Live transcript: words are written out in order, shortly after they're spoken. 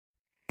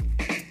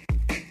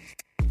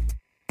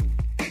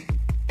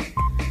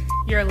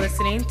You're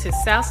listening to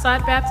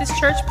Southside Baptist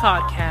Church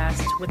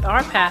Podcast with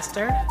our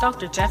pastor,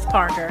 Dr. Jeff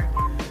Parker.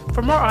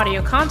 For more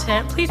audio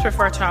content, please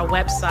refer to our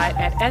website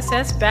at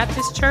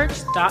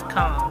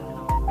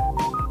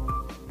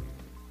ssbaptistchurch.com.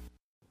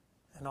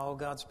 And all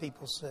God's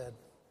people said,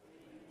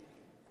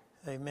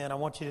 amen. I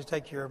want you to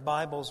take your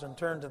Bibles and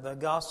turn to the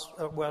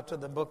to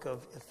the book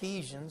of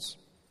Ephesians.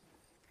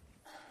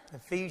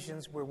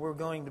 Ephesians, where we're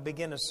going to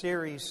begin a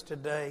series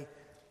today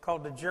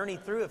called The Journey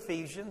Through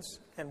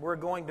Ephesians, and we're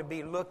going to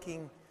be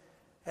looking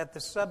at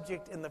the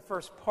subject in the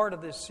first part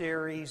of this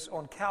series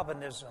on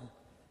Calvinism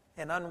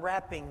and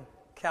unwrapping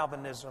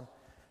Calvinism.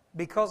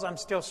 Because I'm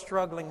still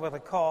struggling with a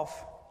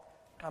cough,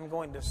 I'm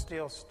going to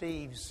steal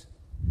Steve's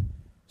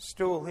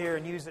stool here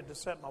and use it to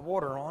set my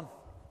water on.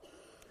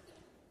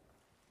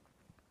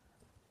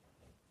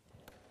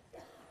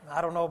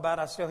 I don't know about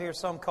it, I still hear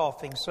some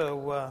coughing,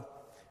 so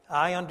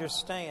I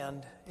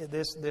understand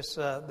this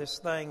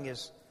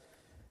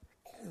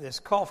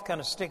cough kind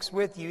of sticks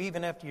with you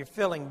even after you're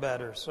feeling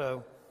better,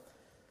 so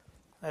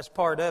that's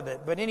part of it.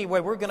 But anyway,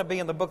 we're going to be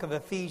in the book of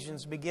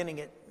Ephesians beginning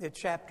at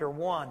chapter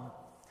 1.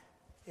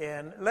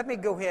 And let me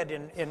go ahead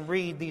and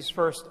read these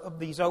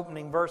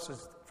opening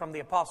verses from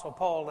the Apostle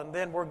Paul, and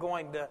then we're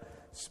going to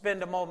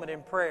spend a moment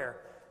in prayer.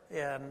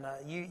 And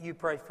you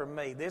pray for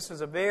me. This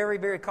is a very,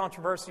 very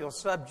controversial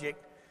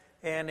subject,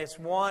 and it's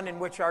one in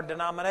which our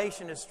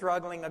denomination is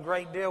struggling a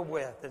great deal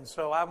with. And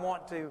so I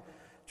want to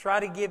try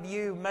to give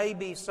you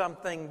maybe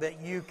something that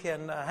you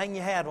can hang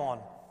your hat on.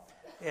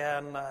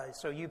 And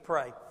so you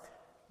pray.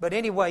 But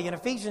anyway, in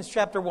Ephesians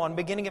chapter 1,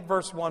 beginning at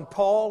verse 1,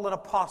 Paul, an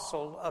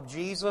apostle of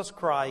Jesus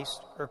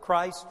Christ, or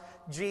Christ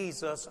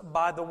Jesus,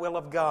 by the will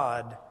of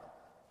God,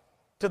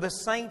 to the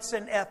saints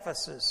in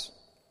Ephesus,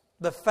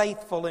 the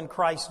faithful in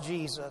Christ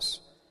Jesus,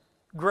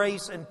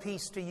 grace and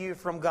peace to you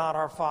from God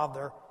our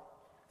Father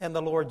and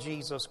the Lord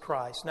Jesus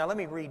Christ. Now let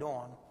me read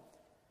on.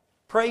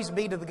 Praise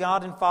be to the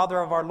God and Father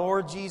of our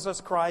Lord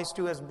Jesus Christ,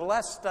 who has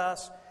blessed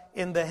us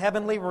in the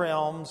heavenly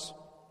realms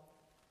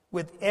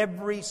with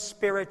every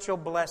spiritual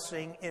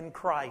blessing in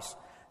Christ.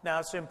 Now,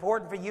 it's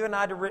important for you and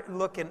I to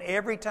look in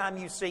every time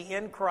you see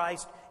in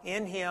Christ,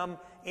 in Him,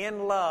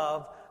 in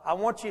love. I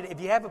want you to, if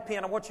you have a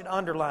pen, I want you to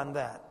underline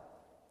that.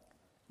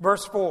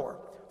 Verse 4,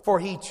 for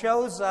He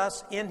chose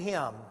us in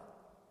Him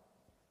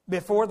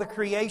before the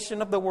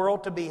creation of the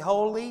world to be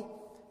holy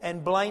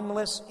and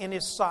blameless in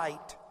His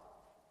sight.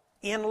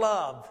 In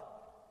love,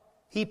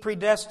 He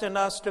predestined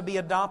us to be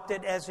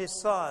adopted as His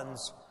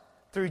sons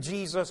through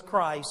Jesus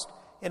Christ,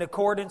 in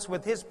accordance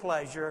with His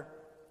pleasure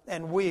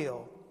and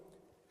will,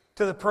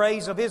 to the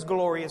praise of His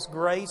glorious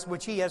grace,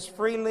 which He has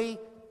freely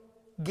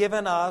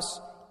given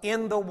us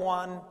in the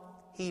one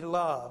He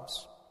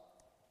loves.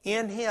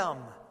 In Him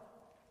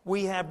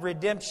we have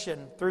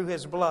redemption through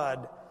His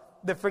blood,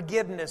 the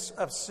forgiveness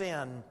of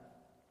sin,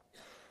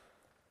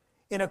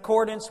 in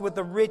accordance with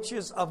the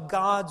riches of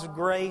God's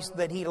grace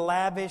that He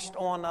lavished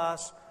on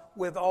us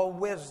with all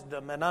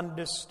wisdom and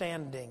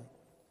understanding.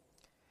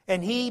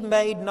 And He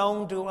made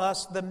known to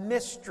us the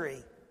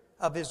mystery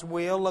of His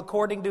will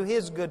according to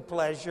His good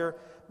pleasure,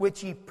 which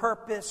He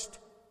purposed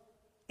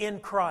in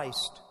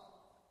Christ,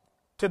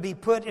 to be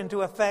put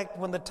into effect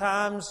when the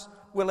times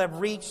will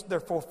have reached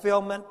their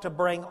fulfillment, to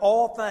bring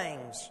all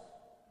things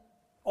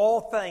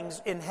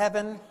in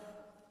heaven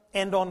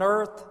and on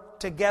earth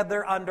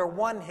together under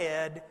one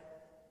head,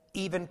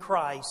 even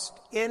Christ.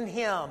 In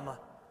Him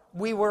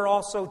we were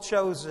also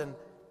chosen,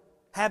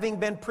 having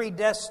been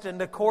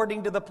predestined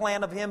according to the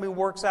plan of Him who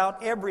works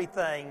out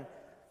everything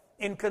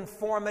in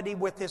conformity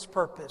with His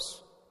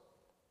purpose,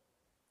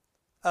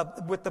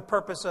 with the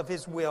purpose of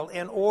His will,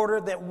 in order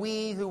that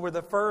we who were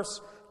the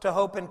first to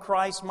hope in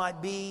Christ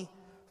might be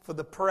for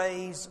the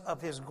praise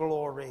of His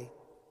glory.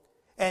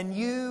 And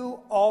you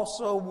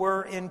also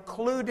were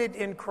included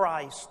in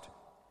Christ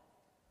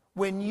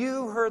when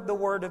you heard the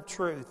word of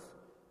truth,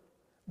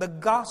 the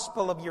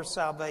gospel of your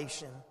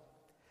salvation.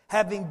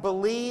 Having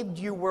believed,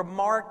 you were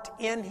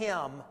marked in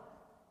Him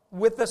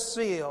with a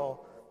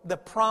seal, the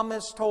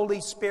promised Holy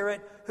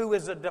Spirit, who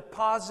is a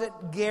deposit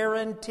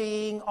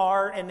guaranteeing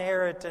our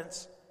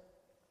inheritance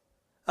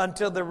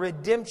until the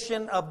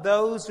redemption of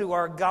those who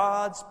are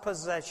God's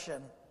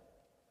possession,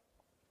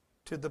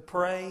 to the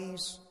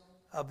praise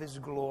of His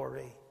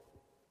glory.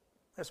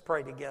 Let's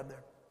pray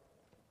together.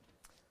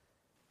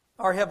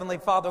 Our Heavenly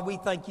Father, we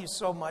thank You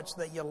so much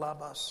that You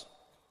love us.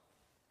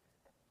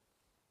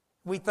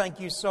 We thank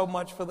You so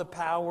much for the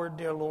power,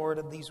 dear Lord,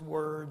 of these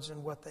words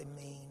and what they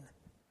mean.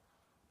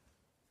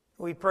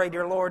 We pray,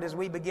 dear Lord, as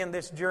we begin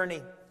this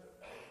journey,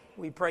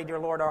 we pray, dear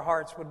Lord, our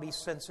hearts would be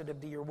sensitive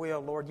to Your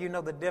will. Lord, You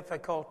know the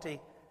difficulty.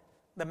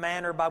 The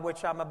manner by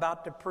which I'm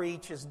about to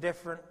preach is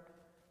different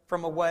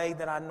from a way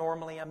that I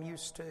normally am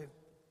used to.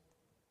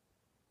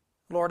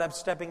 Lord, I'm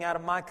stepping out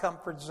of my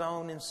comfort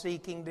zone and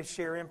seeking to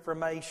share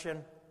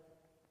information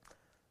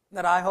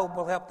that I hope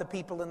will help the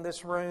people in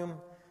this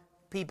room,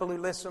 people who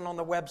listen on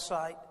the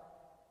website,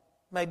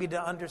 maybe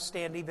to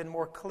understand even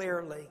more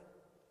clearly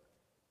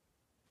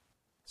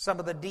some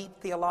of the deep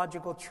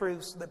theological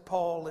truths that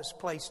Paul has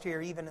placed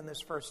here, even in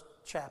this first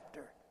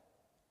chapter.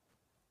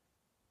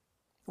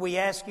 We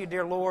ask you,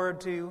 dear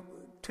Lord, to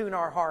tune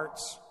our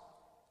hearts.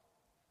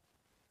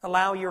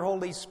 Allow your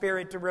Holy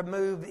Spirit to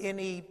remove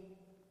any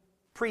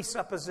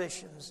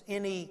presuppositions,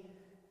 any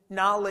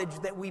knowledge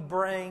that we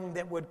bring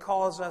that would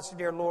cause us,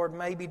 dear Lord,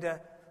 maybe to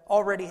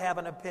already have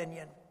an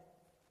opinion.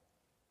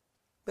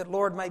 But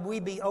Lord, may we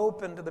be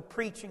open to the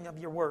preaching of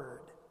your word.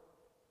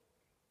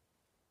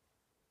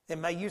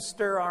 And may you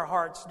stir our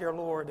hearts, dear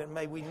Lord, and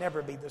may we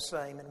never be the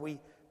same. And we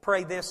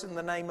pray this in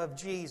the name of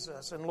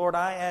Jesus. And Lord,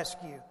 I ask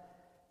you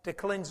to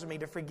cleanse me,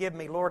 to forgive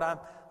me. Lord,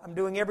 I'm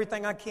doing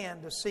everything I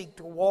can to seek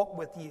to walk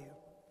with you.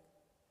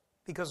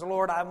 Because,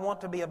 Lord, I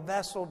want to be a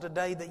vessel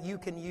today that you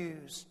can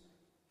use.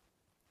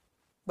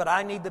 But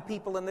I need the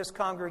people in this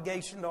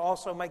congregation to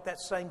also make that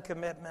same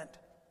commitment.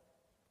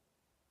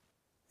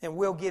 And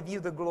we'll give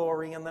you the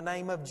glory. In the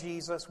name of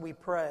Jesus we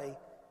pray.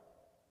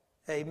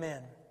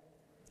 Amen.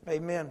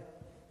 Amen.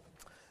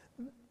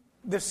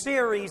 The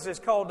series is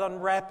called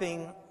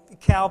Unwrapping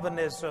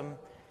Calvinism.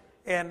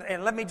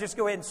 And let me just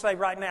go ahead and say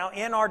right now,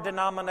 in our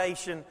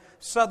denomination,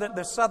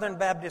 the Southern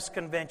Baptist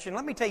Convention,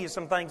 let me tell you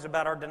some things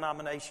about our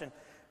denomination.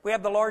 We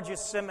have the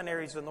largest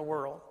seminaries in the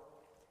world.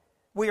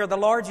 We are the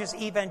largest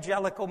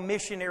evangelical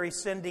missionary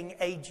sending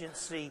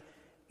agency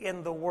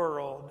in the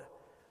world.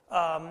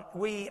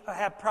 We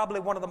have probably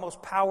one of the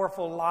most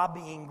powerful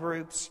lobbying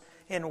groups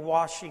in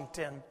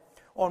Washington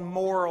on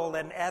moral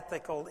and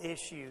ethical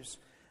issues.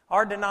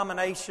 Our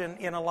denomination,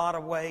 in a lot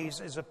of ways,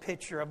 is a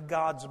picture of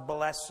God's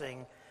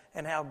blessing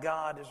and how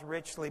God has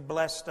richly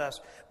blessed us.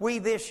 We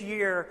this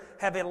year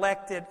have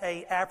elected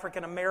an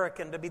African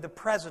American to be the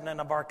president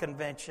of our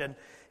convention.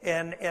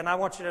 And I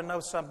want you to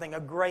know something. A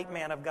great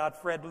man of God,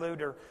 Fred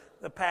Luter,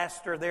 the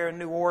pastor there in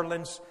New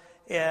Orleans,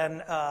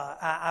 and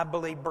I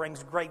believe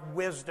brings great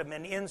wisdom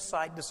and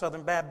insight to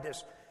Southern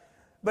Baptists.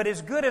 But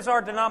as good as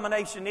our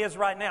denomination is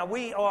right now,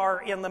 we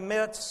are in the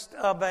midst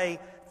of a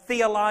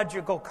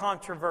theological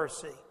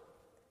controversy.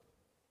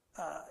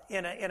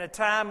 In a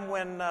time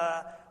when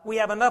we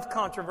have enough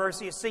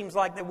controversy, it seems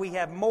like that we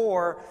have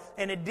more,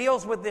 and it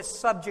deals with this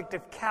subject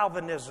of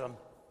Calvinism.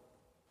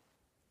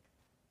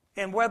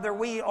 And whether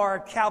we are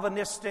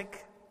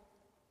Calvinistic,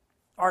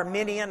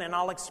 Arminian, and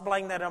I'll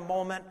explain that in a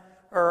moment,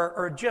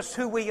 or just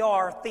who we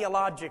are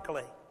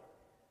theologically.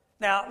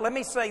 Now, let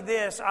me say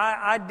this.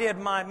 I did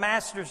my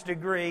master's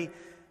degree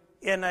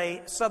in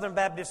a Southern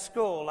Baptist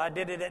school. I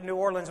did it at New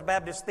Orleans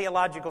Baptist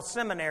Theological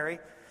Seminary.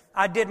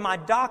 I did my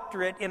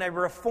doctorate in a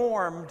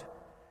Reformed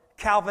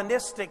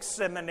Calvinistic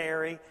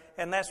seminary,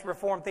 and that's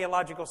Reformed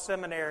Theological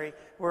Seminary,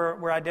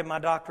 where I did my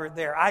doctorate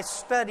there. I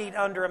studied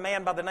under a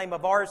man by the name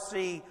of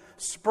R.C.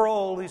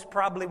 Sproul, who's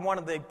probably one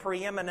of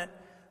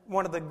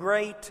the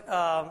great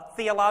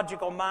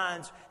theological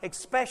minds,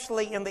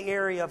 especially in the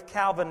area of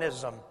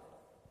Calvinism.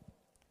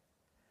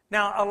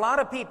 Now, a lot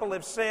of people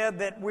have said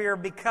that we're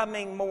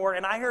becoming more,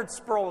 and I heard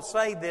Sproul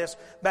say this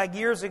back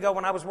years ago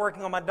when I was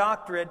working on my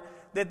doctorate,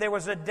 that there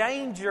was a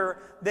danger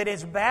that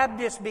as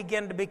Baptists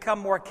begin to become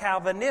more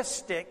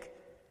Calvinistic,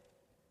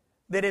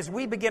 that as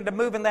we begin to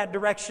move in that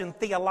direction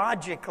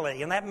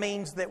theologically, and that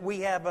means that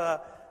we have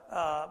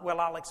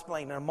I'll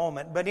explain in a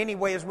moment. But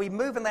anyway, as we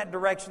move in that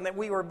direction, that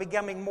we were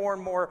becoming more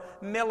and more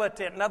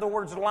militant. In other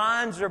words,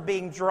 lines are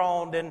being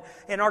drawn,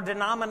 and our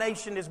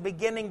denomination is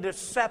beginning to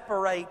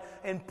separate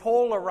and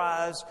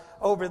polarize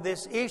over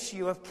this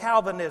issue of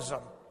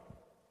Calvinism.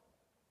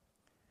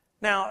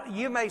 Now,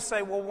 you may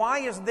say, well, why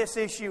is this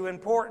issue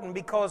important?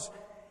 Because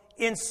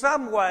in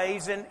some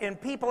ways,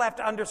 and people have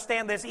to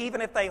understand this,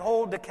 even if they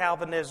hold to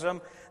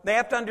Calvinism, they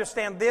have to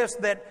understand this,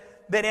 that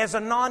as a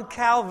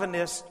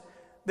non-Calvinist,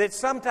 that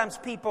sometimes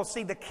people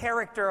see the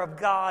character of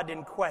God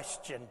in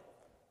question.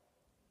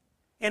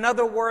 In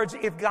other words,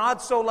 if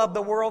God so loved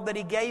the world that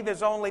He gave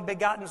His only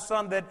begotten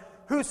Son, that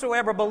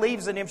whosoever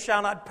believes in Him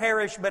shall not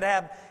perish but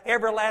have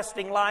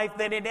everlasting life,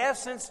 then in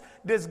essence,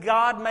 does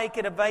God make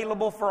it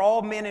available for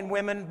all men and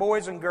women,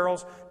 boys and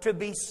girls, to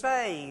be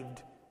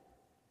saved?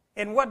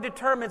 And what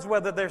determines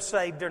whether they're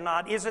saved or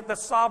not? Is it the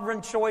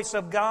sovereign choice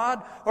of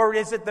God, or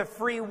is it the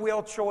free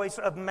will choice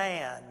of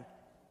man?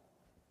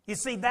 You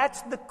see,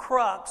 that's the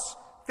crux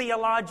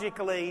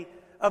theologically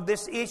of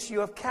this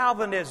issue of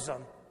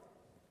Calvinism.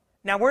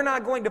 Now, we're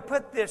not going to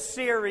put this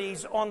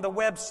series on the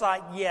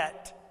website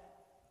yet.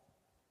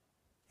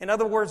 In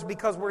other words,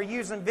 because we're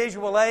using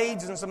visual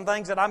aids and some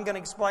things that I'm going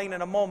to explain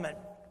in a moment.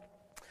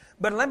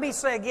 But let me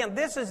say again,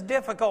 this is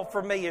difficult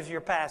for me as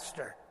your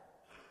pastor.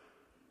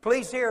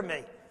 Please hear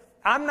me.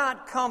 I'm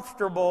not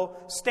comfortable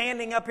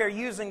standing up here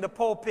using the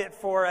pulpit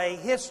for a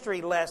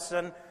history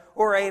lesson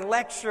or a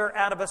lecture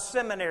out of a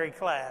seminary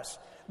class.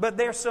 But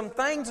there's some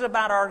things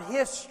about our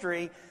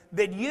history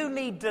that you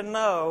need to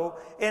know,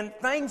 and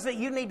things that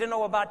you need to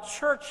know about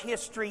church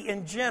history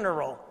in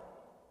general.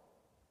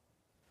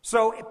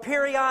 So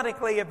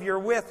periodically, if you're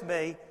with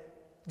me,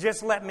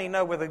 just let me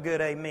know with a good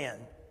amen.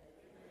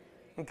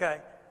 Okay?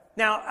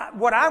 Now,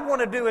 what I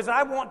want to do is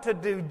I want to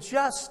do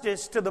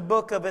justice to the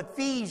book of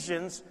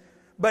Ephesians,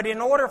 but in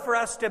order for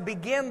us to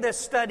begin this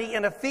study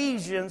in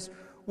Ephesians,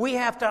 we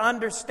have to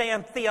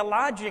understand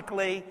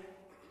theologically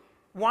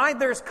why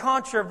there's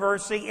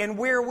controversy and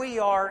where we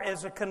are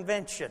as a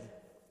convention.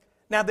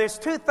 Now, there's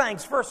two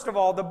things. First of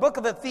all, the book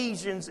of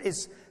Ephesians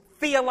is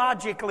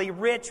theologically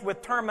rich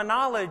with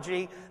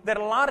terminology that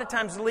a lot of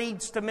times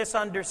leads to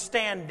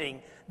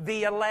misunderstanding.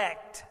 The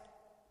elect,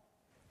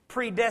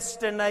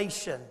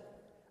 predestination,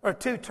 are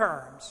two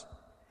terms.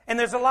 And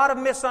there's a lot of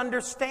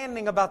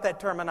misunderstanding about that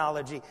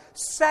terminology.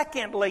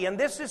 Secondly, and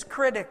this is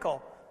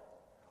critical,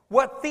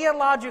 what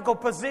theological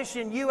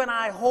position you and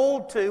I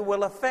hold to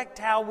will affect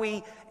how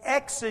we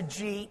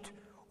exegete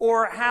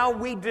or how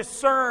we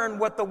discern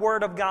what the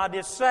Word of God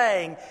is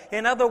saying.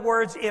 In other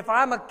words, if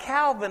I'm a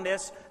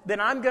Calvinist, then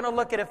I'm going to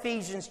look at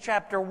Ephesians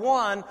chapter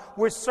 1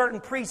 with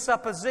certain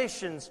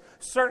presuppositions,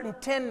 certain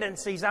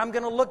tendencies. I'm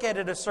going to look at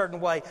it a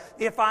certain way.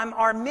 If I'm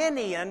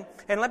Arminian,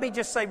 and let me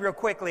just say real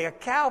quickly, a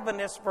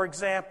Calvinist, for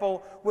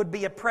example, would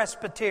be a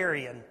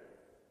Presbyterian.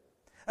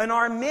 An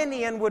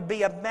Arminian would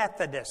be a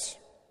Methodist.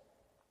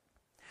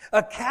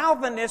 A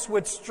Calvinist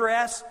would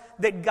stress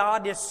that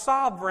God is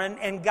sovereign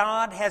and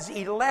God has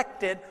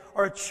elected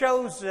or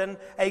chosen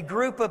a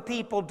group of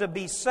people to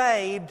be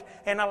saved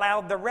and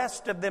allowed the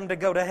rest of them to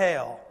go to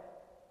hell.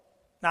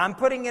 Now, I'm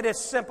putting it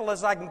as simple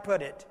as I can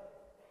put it.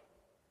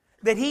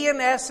 That He, in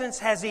essence,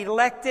 has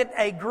elected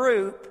a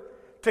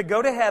group to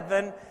go to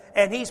heaven,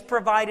 and He's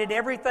provided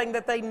everything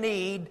that they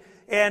need,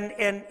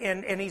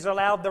 and He's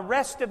allowed the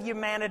rest of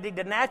humanity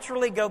to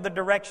naturally go the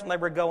direction they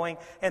were going,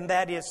 and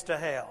that is to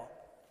hell.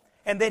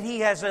 And that He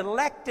has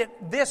elected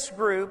this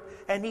group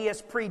and He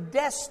has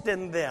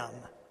predestined them.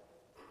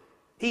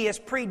 He has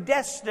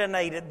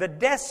predestinated. The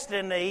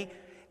destiny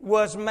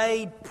was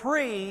made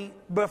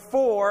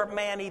before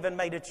man even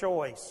made a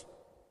choice.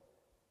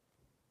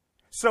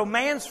 So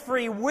man's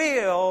free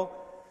will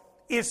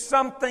is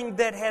something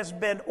that has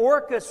been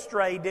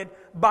orchestrated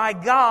by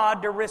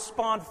God to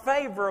respond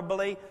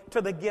favorably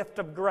to the gift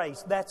of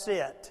grace. That's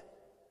it.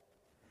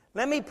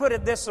 Let me put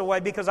it this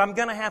way, because I'm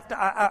going to have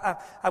to,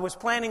 I was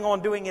planning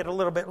on doing it a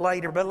little bit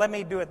later, but let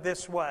me do it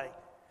this way.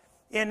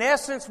 In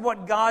essence,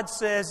 what God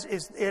says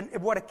is,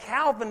 what a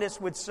Calvinist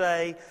would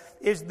say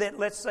is that,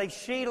 let's say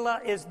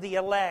Sheila is the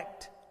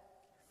elect,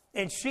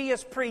 and she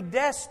is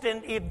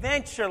predestined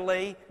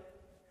eventually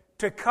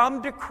to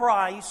come to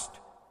Christ,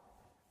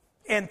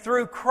 and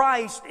through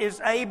Christ is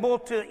able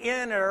to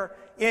enter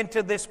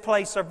into this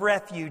place of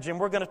refuge. And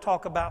we're going to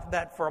talk about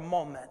that for a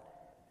moment.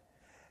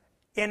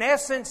 In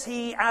essence,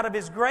 He, out of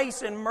His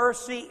grace and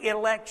mercy,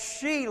 elects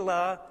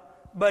Sheila,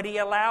 but He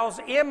allows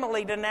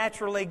Emily to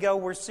naturally go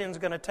where sin's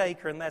going to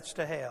take her, and that's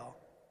to hell.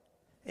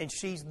 And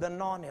she's the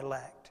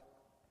non-elect.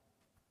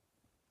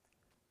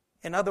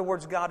 In other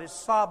words, God is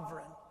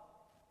sovereign,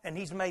 and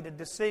He's made a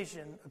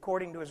decision,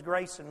 according to His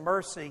grace and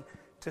mercy,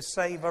 to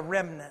save a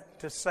remnant,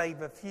 to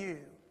save a few.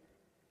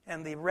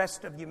 And the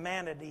rest of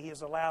humanity He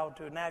is allowed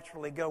to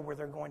naturally go where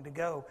they're going to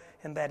go,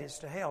 and that is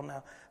to hell.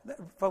 Now,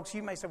 folks,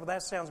 you may say, well,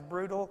 that sounds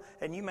brutal,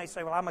 and you may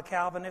say, well, I'm a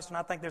Calvinist, and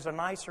I think there's a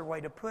nicer way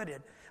to put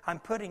it. I'm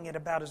putting it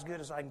about as good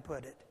as I can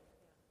put it.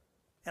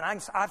 And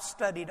I've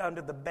studied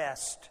under the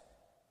best.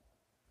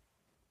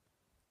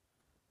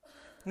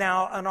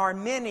 Now, an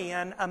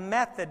Arminian, a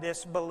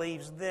Methodist,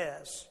 believes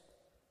this.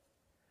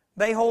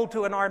 They hold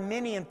to an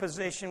Arminian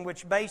position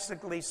which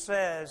basically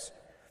says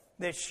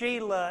that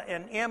Sheila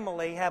and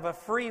Emily have a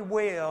free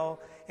will,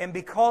 and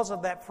because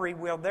of that free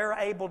will, they're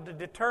able to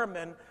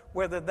determine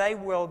whether they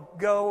will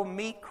go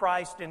meet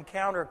Christ,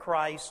 encounter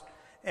Christ,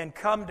 and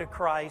come to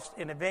Christ,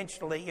 and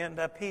eventually end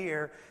up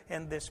here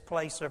in this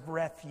place of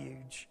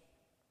refuge.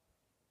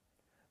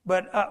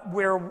 But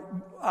where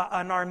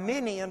an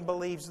Arminian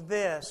believes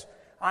this,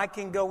 I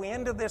can go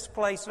into this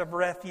place of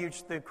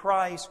refuge through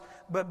Christ,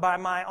 but by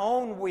my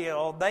own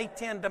will, they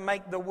tend to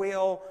make the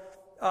will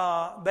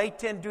they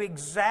tend to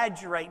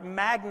exaggerate,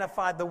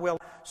 magnify the will,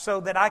 so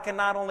that I can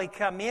not only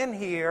come in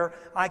here,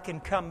 I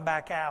can come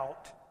back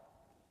out.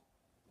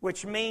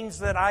 Which means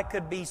that I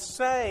could be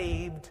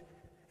saved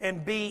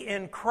and be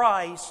in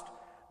Christ,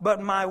 but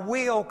my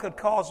will could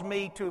cause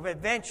me to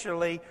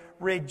eventually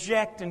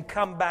reject and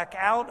come back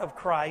out of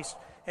Christ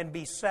and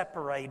be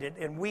separated.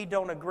 And we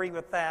don't agree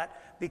with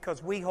that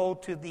because we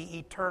hold to the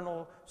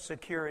eternal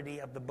security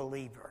of the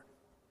believer.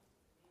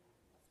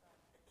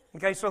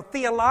 Okay, so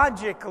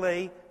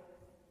theologically,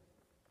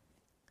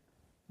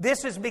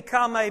 this has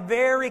become a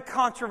very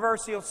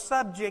controversial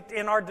subject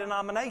in our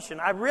denomination.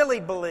 I really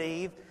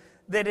believe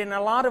that in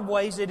a lot of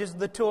ways it is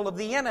the tool of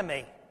the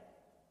enemy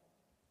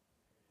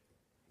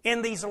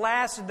in these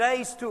last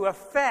days to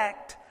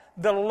affect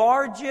the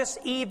largest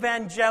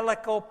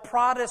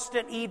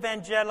Protestant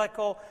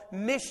evangelical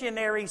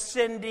missionary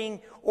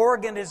sending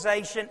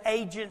organization,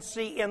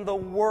 agency in the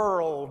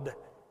world.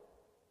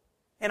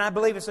 And I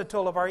believe it's a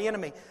tool of our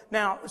enemy.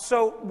 Now,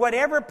 so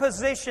whatever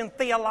position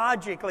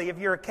theologically, if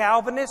you're a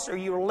Calvinist or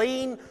you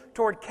lean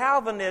toward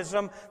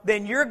Calvinism,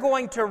 then you're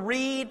going to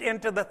read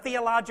into the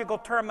theological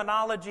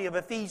terminology of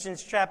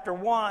Ephesians chapter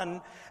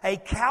 1 a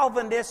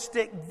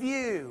Calvinistic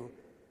view.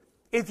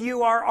 If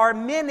you are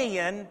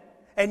Arminian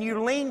and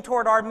you lean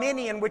toward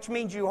Arminian, which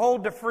means you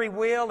hold to free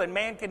will, and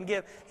man can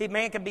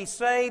be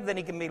saved, then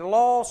he can be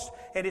lost,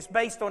 and it's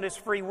based on his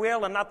free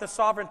will and not the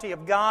sovereignty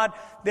of God,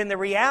 then the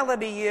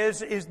reality is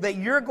that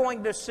you're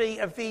going to see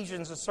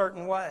Ephesians a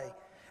certain way.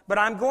 But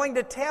I'm going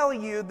to tell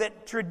you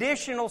that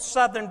traditional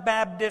Southern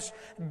Baptists,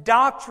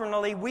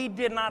 doctrinally, we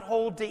did not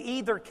hold to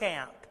either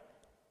camp.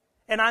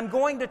 And I'm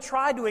going to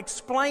try to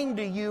explain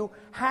to you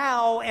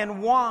how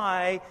and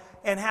why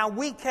and how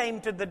we came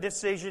to the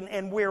decision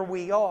and where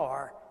we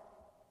are.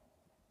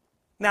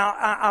 Now,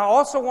 I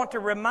also want to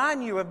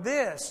remind you of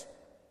this.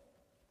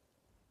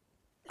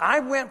 I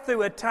went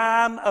through a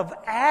time of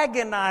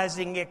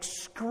agonizing,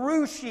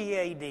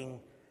 excruciating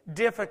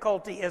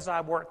difficulty as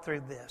I worked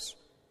through this.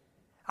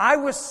 I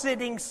was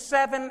sitting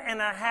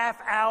 7.5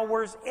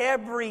 hours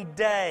every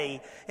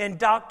day in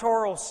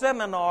doctoral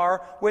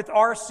seminar with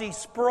R.C.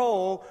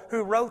 Sproul,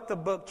 who wrote the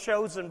book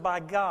Chosen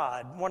by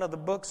God, one of the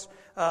books,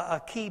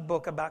 a key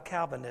book about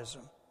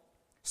Calvinism.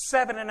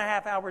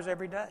 7.5 hours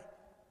every day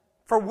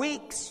for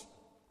weeks.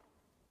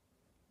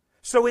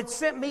 So it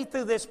sent me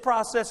through this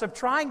process of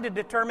trying to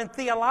determine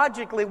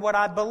theologically what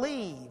I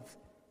believe.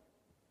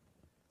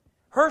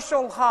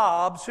 Herschel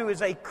Hobbs, who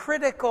is a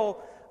critical,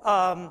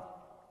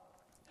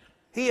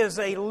 he is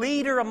a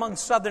leader among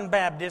Southern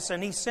Baptists,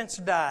 and he's since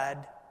died.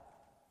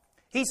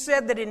 He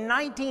said that in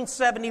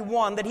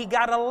 1971 that he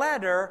got a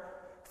letter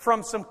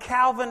from some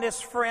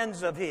Calvinist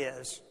friends of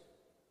his,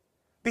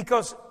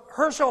 because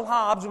Herschel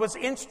Hobbs was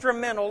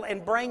instrumental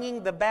in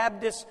bringing the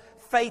Baptist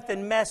faith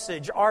and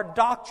message, our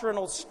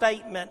doctrinal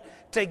statement,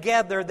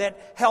 together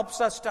that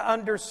helps us to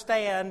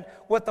understand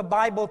what the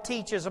Bible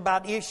teaches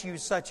about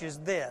issues such as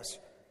this.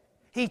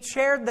 He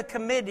chaired the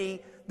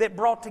committee that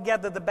brought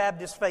together the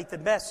Baptist faith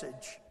and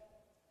message.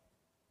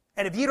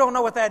 And if you don't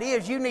know what that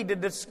is, you need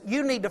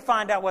to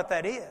find out what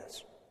that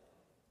is.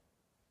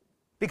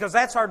 Because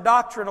that's our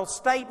doctrinal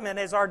statement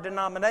as our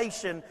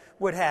denomination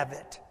would have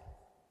it.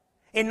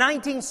 In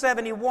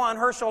 1971,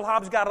 Herschel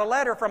Hobbs got a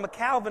letter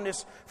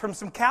from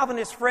some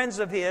Calvinist friends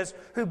of his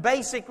who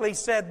basically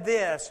said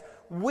this: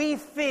 we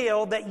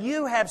feel that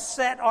you have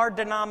set our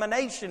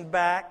denomination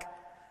back.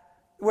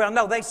 Well,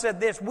 no, they said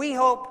this: we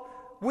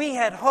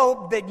had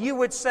hoped that you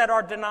would set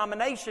our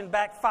denomination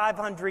back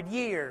 500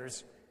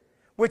 years,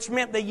 which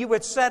meant that you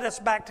would set us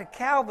back to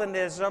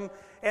Calvinism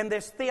and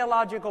this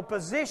theological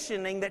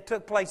positioning that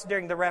took place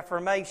during the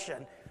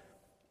Reformation.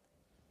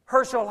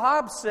 Herschel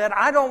Hobbs said,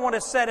 I don't want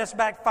to set us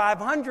back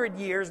 500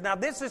 years. Now,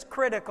 this is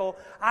critical.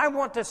 I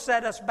want to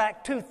set us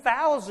back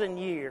 2,000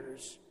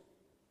 years.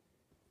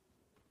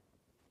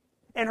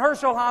 And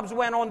Herschel Hobbs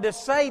went on to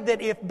say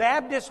that if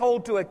Baptists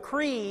hold to a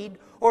creed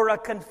or a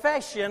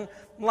confession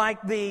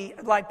like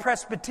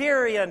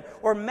Presbyterian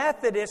or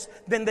Methodist,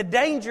 then the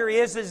danger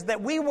is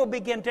that we will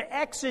begin to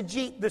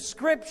exegete the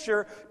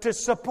Scripture to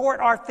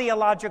support our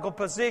theological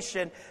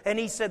position. And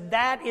he said,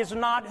 that is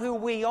not who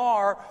we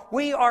are.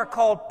 We are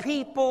called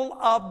people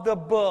of the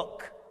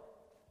book.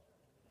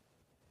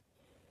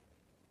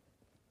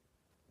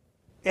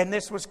 And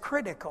this was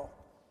critical.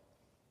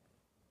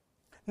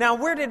 Now,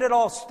 where did it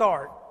all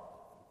start?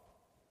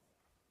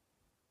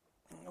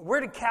 Where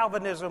did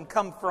Calvinism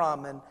come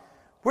from, and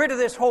where did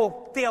this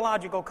whole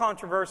theological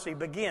controversy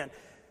begin?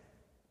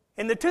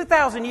 In the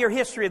 2,000-year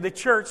history of the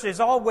church, there's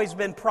always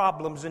been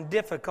problems and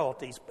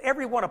difficulties.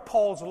 Every one of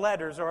Paul's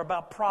letters are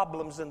about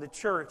problems in the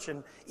church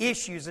and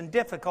issues and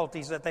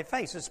difficulties that they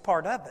face. It's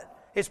part of it.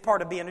 It's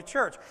part of being a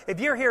church. If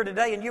you're here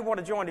today and you want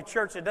to join a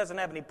church that doesn't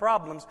have any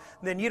problems,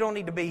 then you don't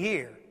need to be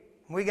here.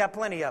 We got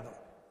plenty of them.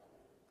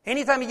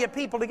 Anytime you get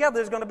people together,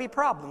 there's going to be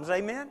problems.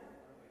 Amen?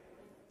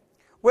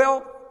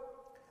 Well,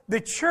 the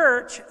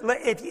church,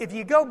 if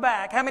you go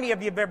back, how many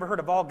of you have ever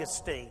heard of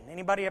Augustine?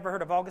 Anybody ever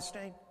heard of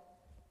Augustine?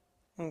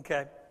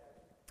 Okay.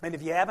 And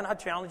if you haven't, I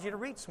challenge you to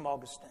read some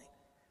Augustine.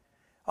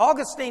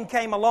 Augustine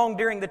came along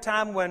during the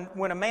time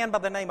when a man by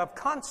the name of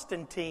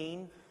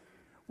Constantine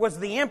was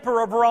the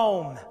emperor of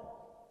Rome.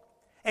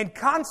 And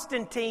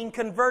Constantine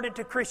converted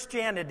to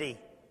Christianity.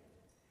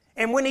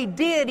 And when he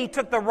did, he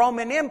took the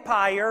Roman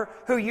Empire,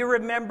 who you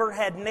remember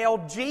had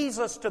nailed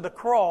Jesus to the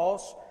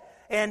cross,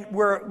 and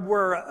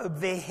were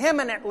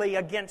vehemently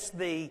against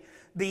the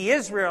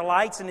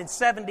Israelites, and in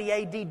 70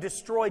 A.D.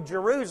 destroyed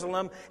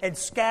Jerusalem and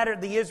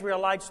scattered the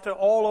Israelites to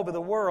all over the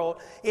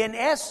world. In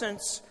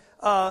essence,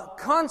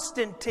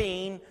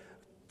 Constantine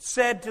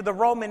said to the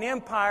Roman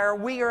Empire,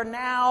 we are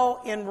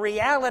now in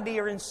reality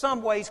or in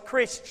some ways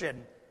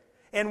Christian.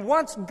 And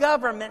once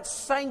government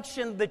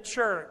sanctioned the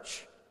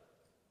church,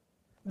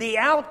 the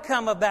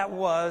outcome of that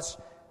was,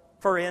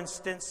 for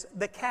instance,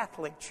 the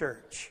Catholic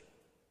Church,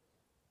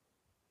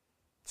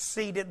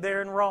 seated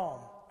there in Rome.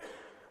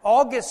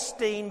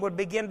 Augustine would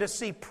begin to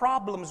see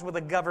problems with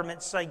a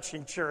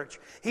government-sanctioned church.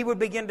 He would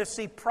begin to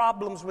see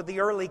problems with the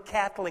early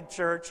Catholic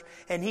Church,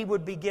 and he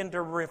would begin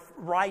to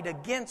write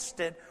against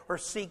it or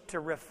seek to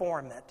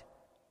reform it.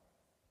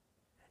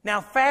 Now,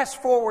 fast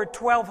forward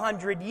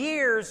 1,200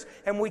 years,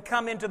 and we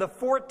come into the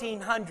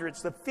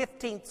 1400s, the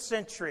 15th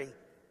century.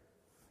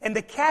 And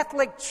the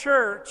Catholic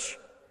Church,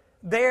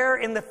 there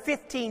in the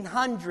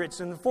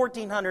 1500s and the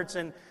 1400s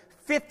and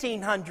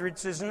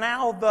 1500s is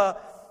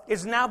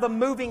now the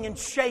moving and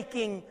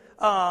shaking.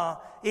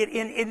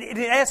 In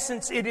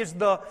essence, it is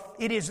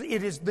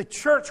the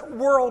church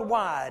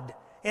worldwide.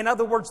 In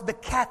other words, the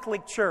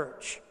Catholic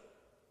Church,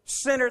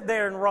 centered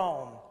there in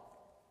Rome.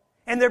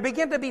 And there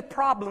began to be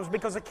problems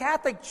because the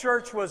Catholic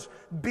Church was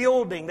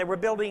building. They were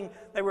building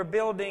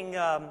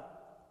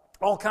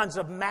all kinds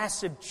of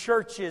massive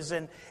churches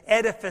and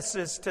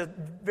edifices to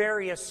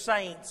various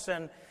saints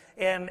and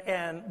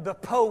the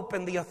Pope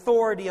and the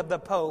authority of the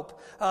Pope,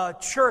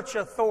 church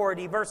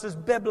authority versus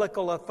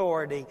biblical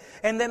authority,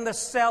 and then the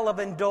sale of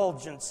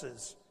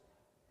indulgences.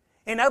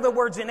 In other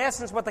words, in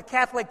essence, what the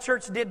Catholic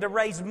Church did to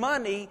raise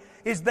money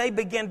is they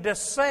began to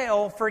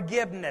sell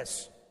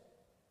forgiveness.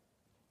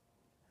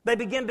 They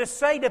began to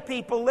say to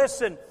people,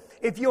 listen,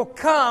 if you'll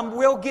come,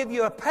 we'll give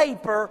you a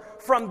paper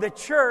from the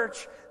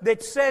church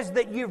that says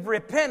that you've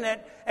repented,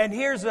 and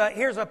here's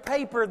a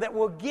paper that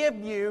will give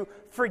you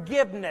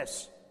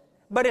forgiveness.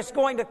 But it's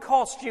going to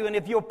cost you, and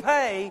if you'll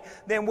pay,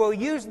 then we'll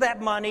use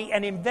that money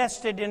and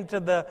invest it into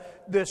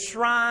the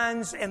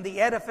shrines and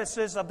the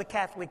edifices of the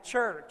Catholic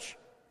Church.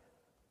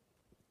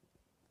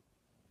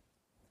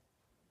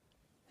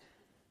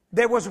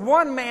 There was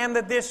one man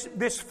that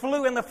this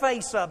flew in the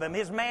face of him.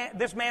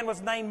 This man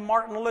was named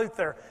Martin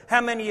Luther.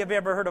 How many have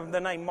ever heard of the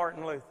name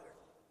Martin Luther?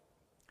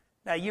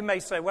 Now you may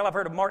say, well, I've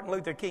heard of Martin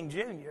Luther King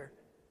Jr.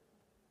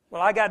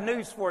 Well, I got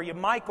news for you.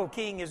 Michael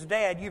King, his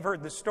dad, you've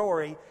heard the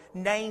story,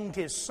 named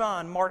his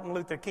son Martin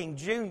Luther King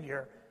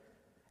Jr.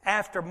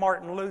 after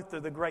Martin Luther,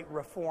 the great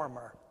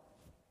reformer.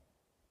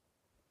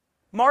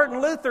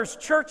 Martin Luther's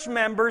church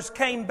members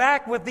came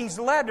back with these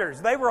letters.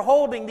 They were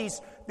holding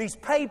these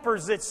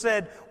papers that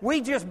said,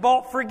 we just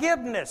bought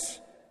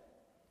forgiveness.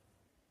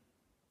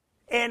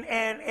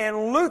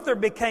 And Luther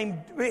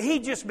became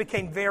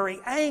very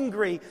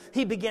angry.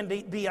 He began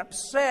to be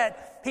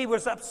upset. He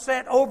was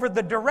upset over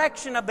the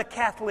direction of the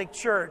Catholic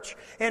Church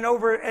and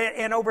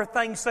over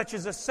things such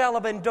as the sale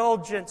of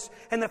indulgence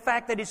and the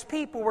fact that his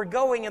people were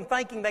going and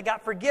thinking they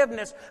got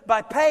forgiveness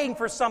by paying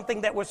for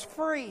something that was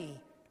free.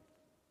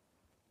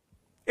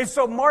 And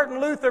so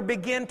Martin Luther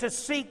began to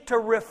seek to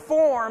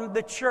reform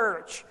the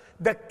church,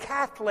 the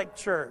Catholic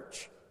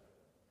Church.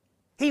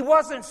 He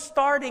wasn't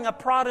starting a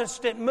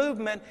Protestant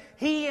movement.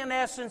 He, in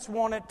essence,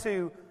 wanted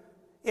to,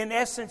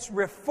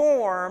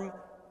 reform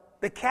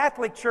the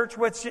Catholic Church,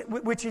 which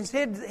in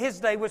his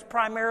day was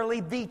primarily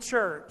the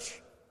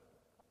church.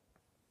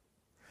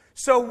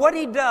 So what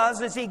he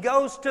does is he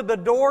goes to the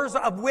doors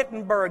of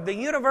Wittenberg, the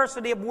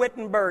University of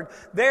Wittenberg,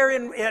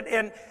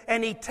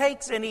 and he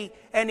takes and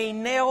he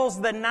nails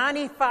the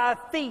 95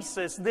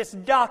 Theses, this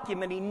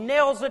document. He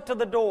nails it to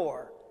the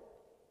door.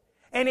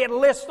 And it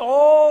lists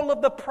all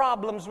of the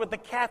problems with the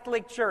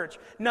Catholic Church.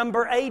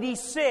 Number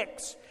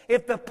 86,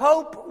 if the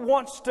Pope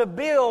wants to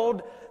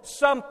build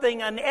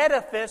something, an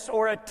edifice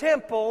or a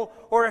temple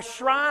or a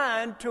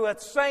shrine to a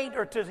saint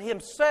or to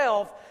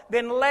himself,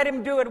 then let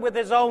him do it with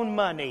his own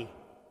money.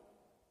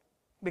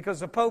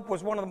 Because the Pope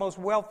was one of the most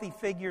wealthy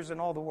figures in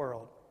all the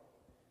world.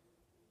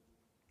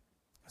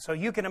 So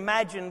you can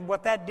imagine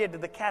what that did to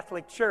the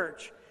Catholic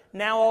Church.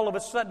 Now all of a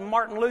sudden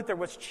Martin Luther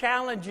was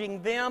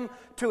challenging them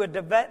to a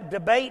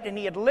debate, and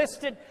he had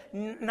listed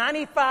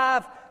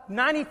 95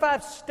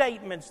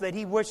 statements that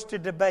he wished to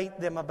debate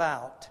them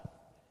about.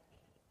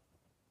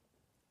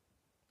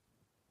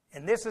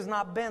 And this has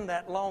not been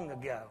that long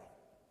ago.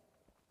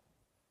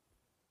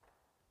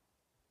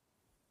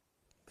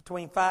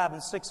 Between 500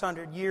 and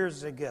 600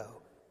 years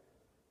ago.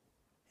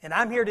 And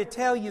I'm here to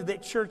tell you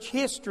that church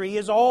history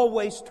is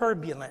always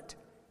turbulent.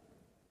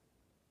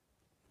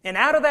 And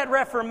out of that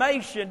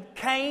Reformation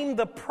came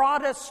the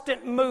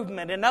Protestant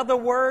movement. In other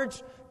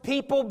words,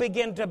 people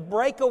began to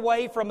break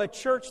away from a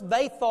church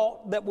they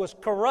thought that was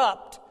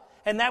corrupt,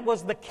 and that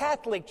was the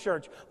Catholic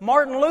Church.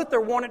 Martin Luther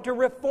wanted to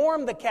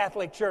reform the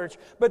Catholic Church,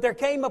 but there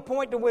came a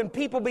point to when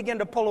people began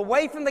to pull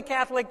away from the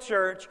Catholic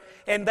Church,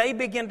 and they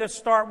began to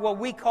start what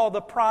we call the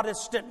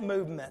Protestant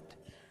movement.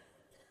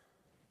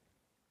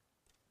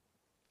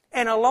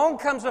 And along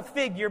comes a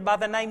figure by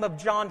the name of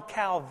John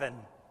Calvin.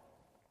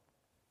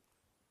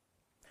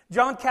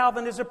 John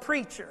Calvin is a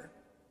preacher,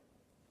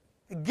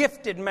 a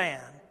gifted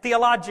man,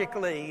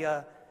 theologically,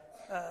 a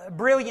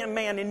brilliant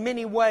man in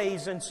many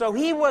ways. And so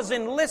he was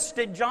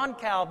enlisted, John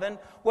Calvin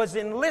was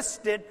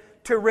enlisted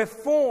to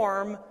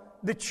reform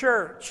the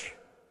church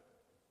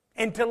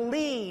and to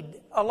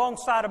lead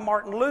alongside of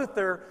Martin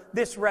Luther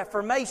this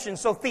Reformation.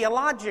 So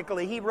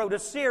theologically, he wrote a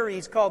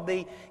series called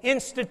the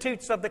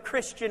Institutes of the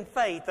Christian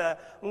Faith, a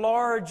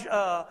large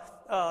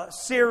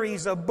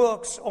series of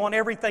books on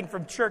everything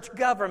from church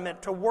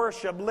government to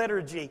worship,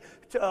 liturgy,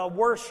 to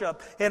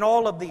worship, and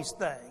all of these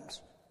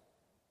things.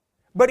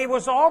 But it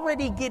was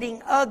already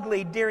getting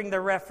ugly during the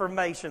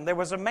Reformation. There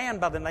was a man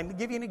by the name, to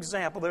give you an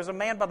example, there's a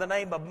man by the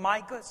name of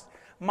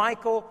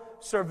Michael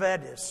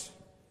Servetus.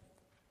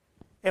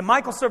 And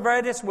Michael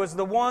Servetus was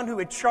the one who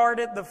had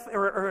charted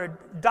or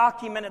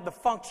documented the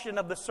function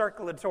of the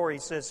circulatory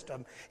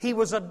system. He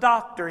was a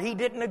doctor. He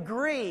didn't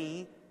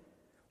agree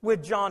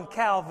with John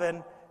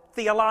Calvin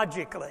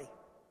theologically.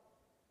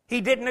 He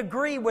didn't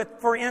agree with,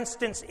 for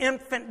instance,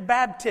 infant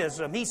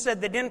baptism. He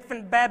said that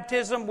infant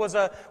baptism was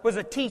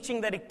a teaching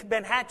that had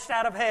been hatched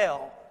out of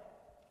hell.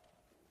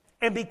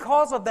 And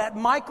because of that,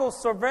 Michael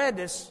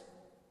Servetus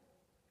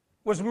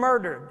was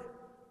murdered.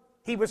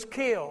 He was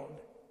killed.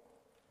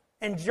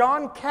 And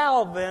John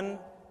Calvin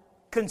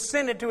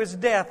consented to his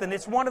death. And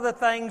it's one of the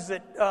things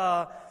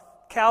that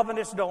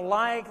Calvinists don't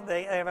like,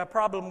 they have a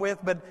problem with.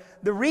 But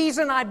the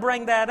reason I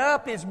bring that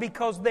up is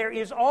because there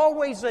is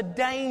always a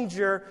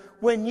danger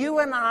when you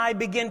and I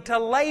begin to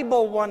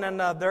label one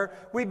another.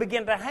 We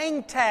begin to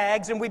hang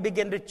tags and we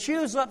begin to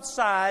choose up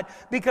side,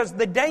 because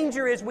the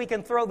danger is we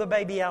can throw the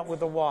baby out with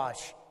the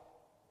wash.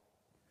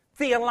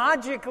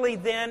 Theologically,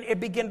 then, it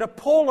began to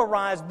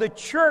polarize. The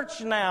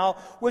church now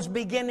was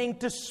beginning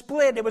to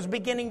split. It was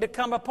beginning to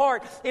come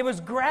apart. It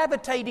was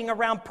gravitating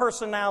around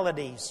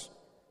personalities.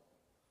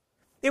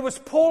 It was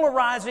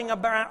polarizing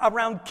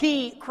around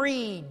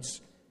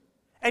creeds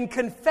and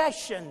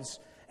confessions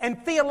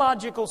and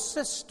theological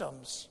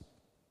systems.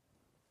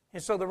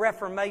 And so the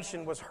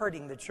Reformation was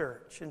hurting the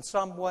church in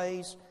some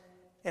ways.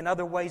 In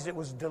other ways, it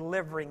was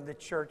delivering the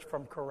church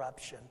from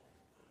corruption.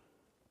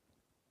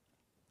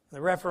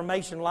 The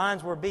Reformation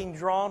lines were being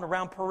drawn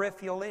around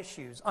peripheral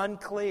issues,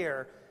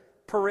 unclear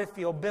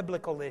peripheral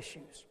biblical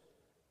issues.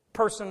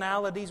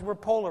 Personalities were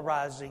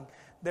polarizing.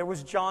 There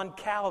was John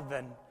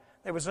Calvin.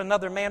 There was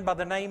another man by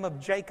the name of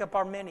Jacob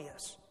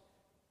Arminius.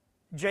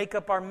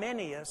 Jacob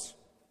Arminius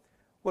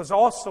was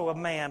also a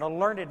man, a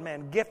learned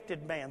man,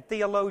 gifted man,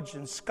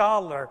 theologian,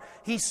 scholar.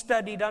 He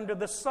studied under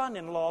the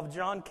son-in-law of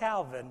John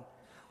Calvin.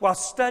 While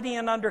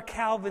studying under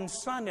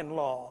Calvin's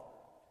son-in-law,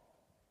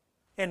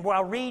 and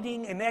while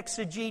reading and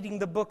exegeting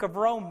the book of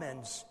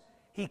Romans,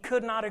 he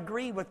could not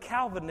agree with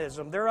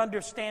Calvinism, their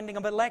understanding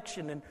of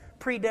election and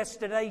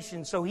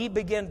predestination. So he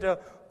began to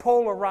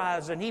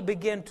polarize and he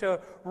began to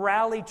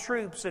rally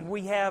troops. And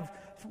we have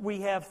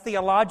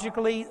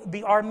theologically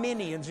the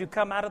Arminians who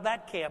come out of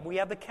that camp. We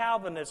have the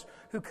Calvinists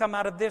who come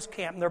out of this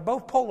camp. And they're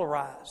both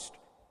polarized.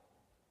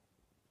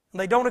 And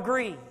they don't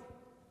agree.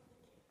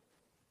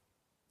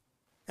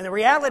 And the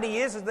reality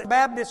is that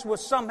Baptist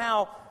was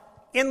somehow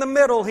in the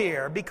middle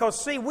here, because,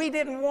 see, we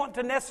didn't want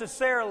to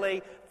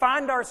necessarily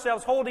find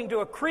ourselves holding to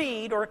a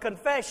creed or a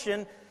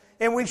confession,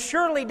 and we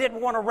surely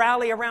didn't want to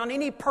rally around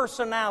any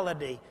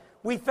personality.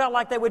 We felt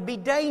like there would be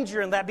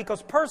danger in that,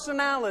 because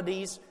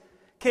personalities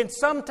can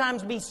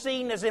sometimes be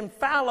seen as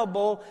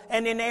infallible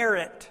and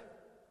inerrant.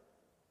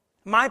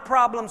 My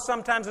problem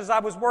sometimes as I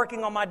was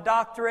working on my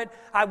doctorate,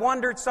 I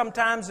wondered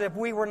sometimes if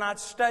we were not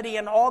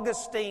studying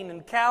Augustine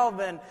and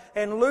Calvin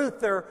and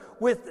Luther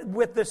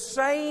with the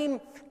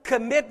same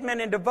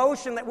commitment and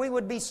devotion that we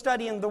would be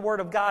studying the Word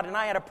of God, and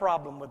I had a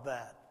problem with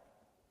that.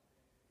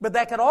 But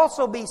that could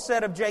also be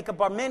said of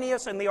Jacob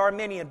Arminius and the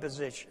Arminian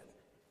position.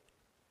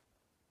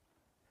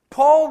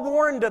 Paul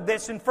warned of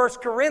this in 1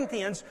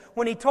 Corinthians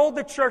when he told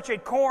the church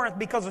at Corinth,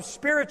 because of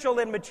spiritual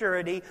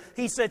immaturity,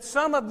 he said,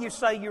 some of you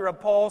say you're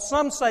of Paul,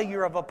 some say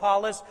you're of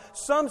Apollos,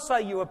 some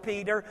say you're of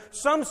Peter,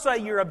 some say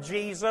you're of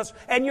Jesus,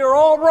 and you're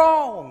all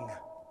wrong.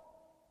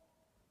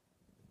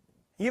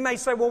 You may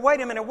say, well,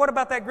 wait a minute, what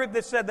about that group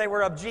that said they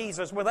were of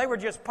Jesus? Well, they were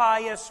just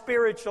pious,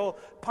 spiritual,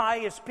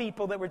 pious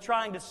people that were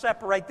trying to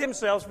separate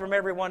themselves from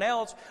everyone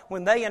else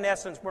when they, in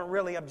essence, weren't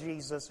really of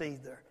Jesus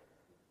either.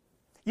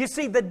 You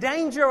see, the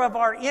danger of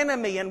our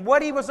enemy and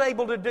what he was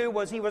able to do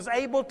was he was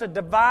able to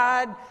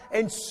divide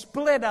and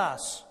split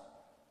us.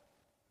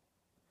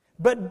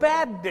 But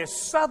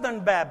Baptists,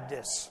 Southern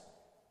Baptists,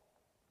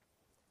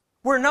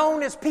 were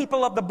known as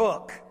people of the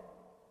book.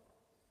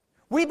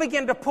 We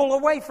began to pull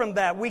away from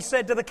that. We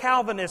said to the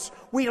Calvinists,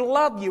 we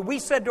love you. We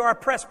said to our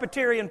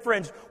Presbyterian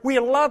friends, we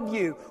love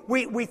you.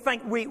 We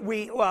think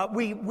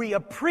we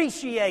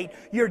appreciate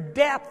your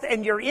depth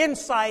and your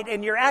insight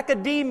and your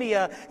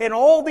academia and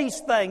all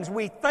these things.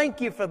 We thank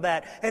you for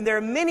that. And there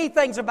are many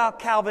things about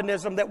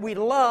Calvinism that we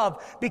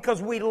love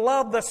because we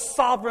love the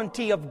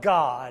sovereignty of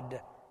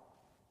God.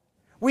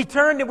 We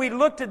turned and we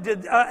looked at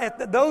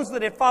those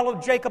that had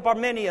followed Jacob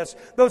Arminius,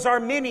 those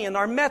Arminian,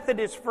 our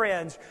Methodist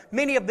friends,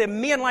 many of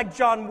them men like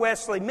John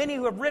Wesley, many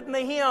who have written the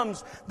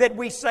hymns that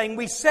we sang.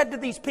 We said to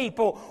these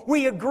people,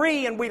 we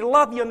agree and we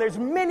love you, and there's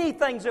many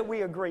things that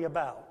we agree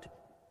about.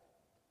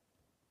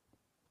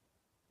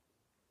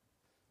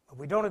 But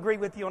we don't agree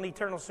with you on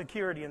eternal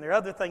security, and there are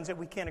other things that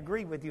we can't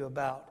agree with you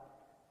about.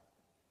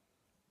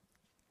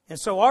 And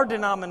so our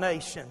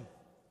denomination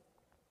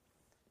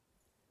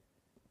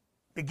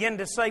begin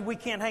to say we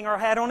can't hang our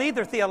hat on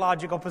either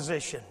theological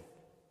position.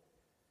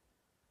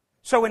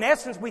 So in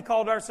essence, we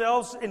called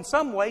ourselves, in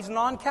some ways,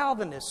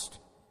 non-Calvinist.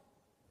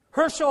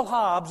 Herschel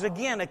Hobbs,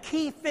 again, a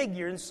key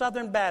figure in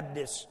Southern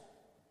Baptists,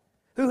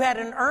 who had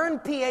an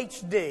earned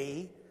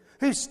Ph.D.,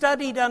 who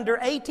studied under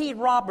A.T.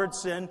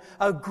 Robertson,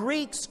 a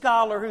Greek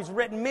scholar who's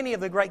written many of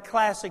the great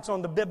classics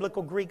on the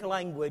biblical Greek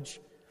language,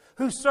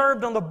 who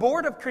served on the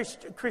board of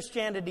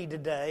Christianity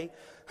Today,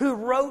 who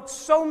wrote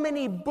so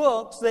many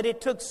books that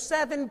it took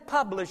 7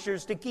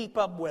 publishers to keep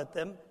up with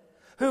him,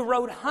 who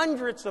wrote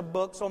hundreds of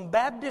books on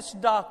Baptist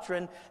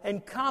doctrine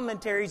and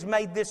commentaries,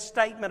 made this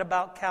statement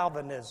about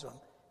Calvinism.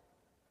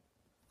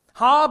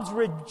 Hobbes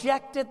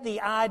rejected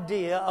the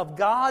idea of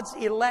God's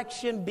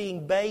election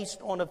being based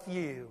on a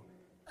few.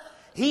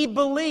 He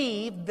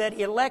believed that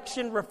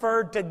election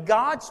referred to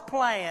God's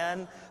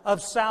plan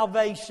of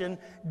salvation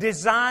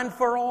designed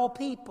for all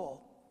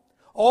people.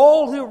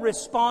 All who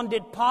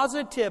responded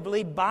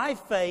positively by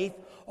faith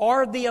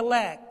are the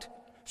elect.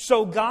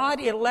 So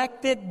God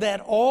elected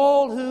that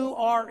all who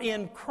are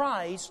in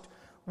Christ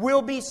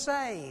will be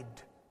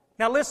saved.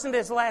 Now listen to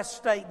his last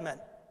statement.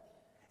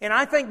 And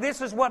I think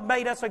this is what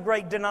made us a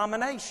great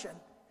denomination.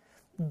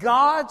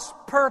 God's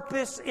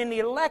purpose in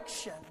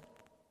election,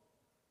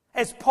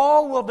 as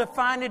Paul will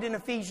define it in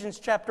Ephesians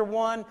chapter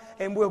 1,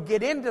 and we'll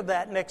get into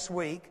that next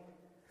week,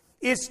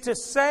 is to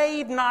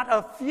save not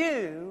a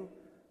few,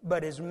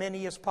 but as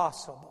many as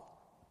possible.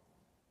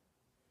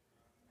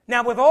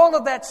 Now, with all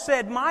of that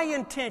said, my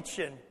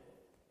intention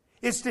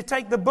is to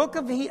take the book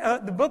of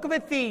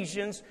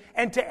Ephesians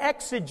and to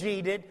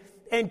exegete it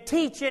and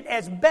teach it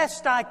as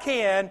best I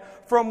can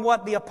from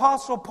what the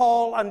Apostle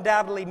Paul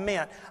undoubtedly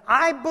meant.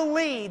 I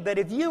believe that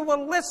if you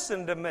will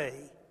listen to me,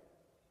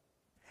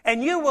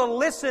 and you will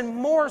listen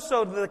more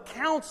so to the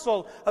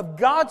counsel of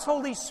God's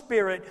Holy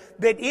Spirit,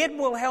 that it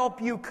will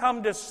help you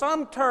come to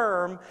some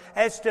term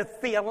as to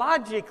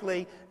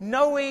theologically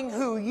knowing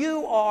who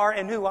you are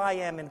and who I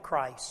am in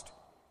Christ.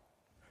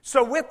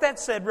 So with that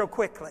said, real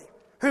quickly,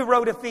 who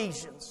wrote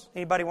Ephesians?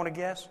 Anybody want to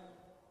guess?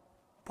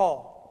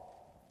 Paul.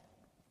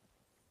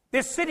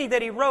 This city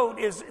that he wrote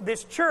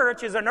this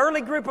church is an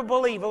early group of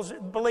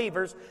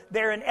believers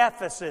there in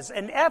Ephesus.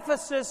 And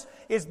Ephesus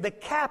is the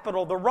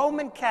capital, the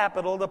Roman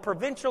capital, the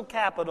provincial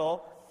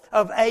capital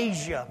of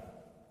Asia.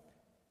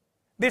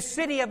 This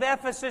city of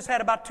Ephesus had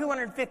about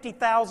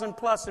 250,000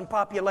 plus in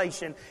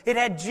population. It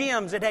had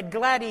gyms, it had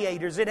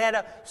gladiators, it had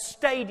a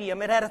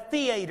stadium, it had a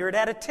theater, it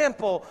had a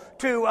temple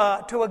to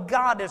a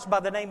goddess by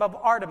the name of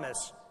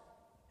Artemis.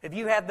 If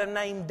you have the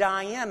name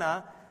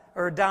Diana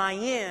or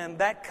Diane,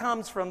 that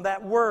comes from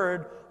that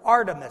word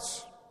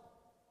Artemis.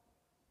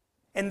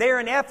 And there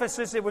in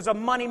Ephesus, it was a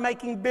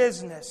money-making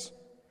business.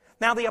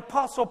 Now the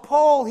Apostle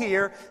Paul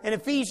here in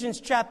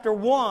Ephesians chapter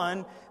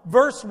 1,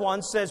 verse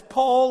 1 says,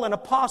 Paul, an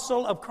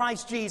apostle of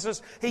Christ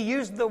Jesus. He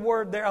used the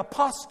word there,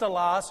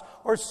 apostolos,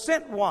 or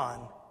sent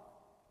one.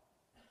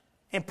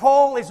 And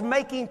Paul is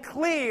making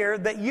clear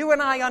that you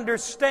and I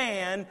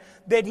understand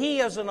that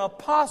he is an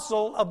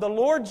apostle of the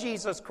Lord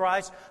Jesus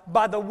Christ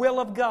by the will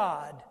of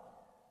God.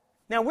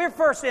 Now, we're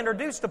first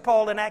introduced to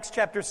Paul in Acts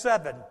chapter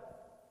 7.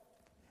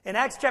 In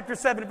Acts chapter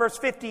 7, verse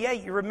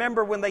 58, you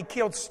remember when they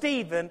killed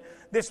Stephen,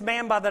 this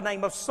man by the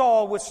name of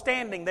Saul was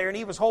standing there and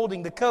he was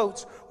holding the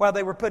coats while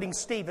they were putting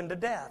Stephen to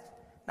death.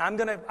 Now, I'm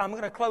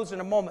going to close in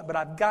a moment, but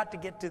I've got to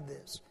get to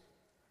this.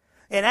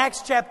 In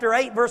Acts chapter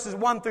 8, verses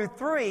 1 through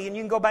 3, and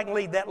you can go back and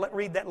read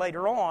that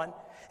later on.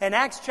 In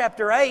Acts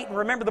chapter 8, and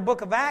remember the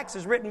book of Acts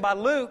is written by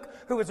Luke,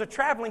 who was a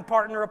traveling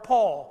partner of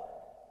Paul.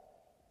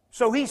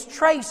 So he's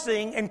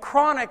tracing and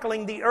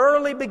chronicling the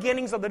early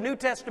beginnings of the New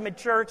Testament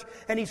church,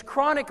 and he's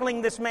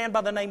chronicling this man by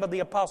the name of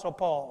the Apostle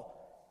Paul.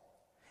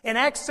 In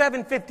Acts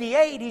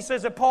 7:58, he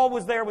says that Paul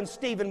was there when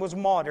Stephen was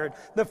martyred,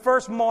 the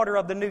first martyr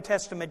of the New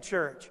Testament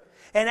church.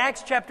 In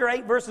Acts chapter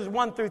 8, verses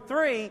 1 through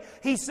 3,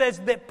 he says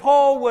that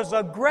Paul was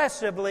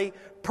aggressively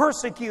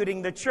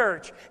persecuting the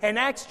church. In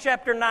Acts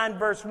chapter 9,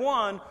 verse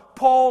 1,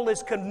 Paul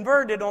is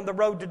converted on the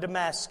road to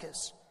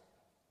Damascus.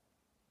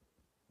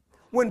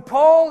 When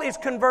Paul is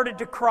converted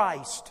to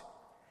Christ,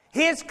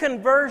 his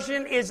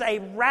conversion is a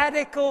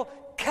radical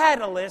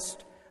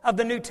catalyst of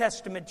the New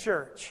Testament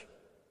church.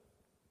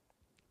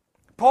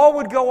 Paul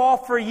would go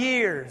off for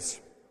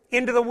years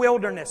into the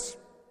wilderness,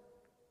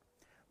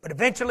 but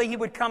eventually he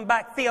would come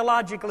back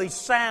theologically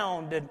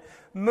sound and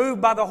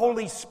moved by the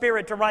Holy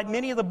Spirit to write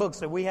many of the books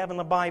that we have in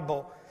the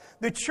Bible.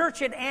 The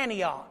church at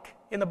Antioch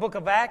in the book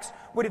of Acts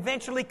would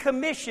eventually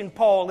commission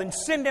Paul and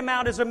send him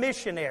out as a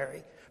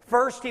missionary.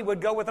 First, he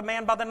would go with a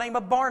man by the name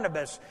of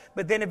Barnabas,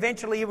 but then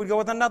eventually he would go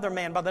with another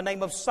man by the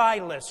name of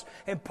Silas.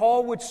 And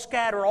Paul would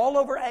scatter all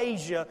over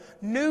Asia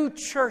new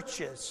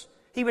churches.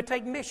 He would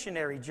take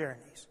missionary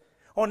journeys.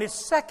 On his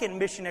second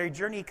missionary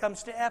journey, he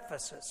comes to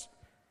Ephesus.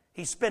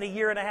 He spent 1.5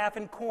 years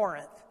in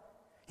Corinth.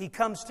 He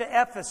comes to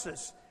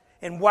Ephesus.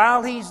 And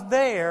while he's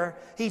there,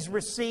 he's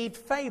received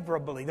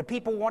favorably. The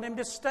people want him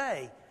to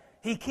stay.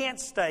 He can't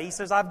stay. He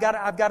says, I've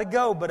got to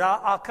go, but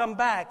I'll come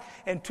back.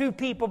 And 2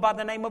 people by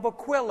the name of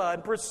Aquila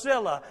and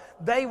Priscilla,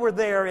 they were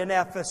there in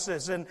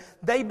Ephesus. And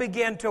they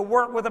began to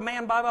work with a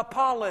man by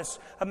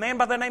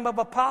the name of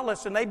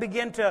Apollos. And they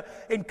began to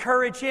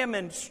encourage him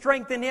and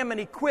strengthen him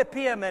and equip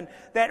him. And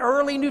that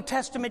early New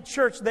Testament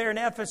church there in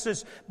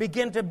Ephesus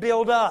began to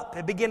build up.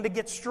 It began to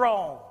get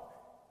strong.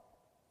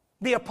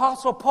 The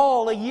Apostle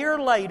Paul, 1 year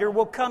later,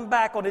 will come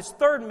back on his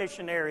third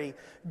missionary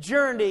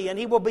journey, and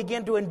he will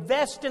begin to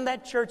invest in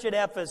that church at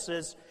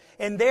Ephesus,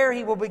 and there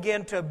he will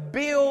begin to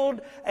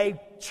build a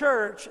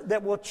church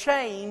that will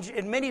change,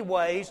 in many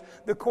ways,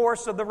 the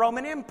course of the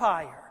Roman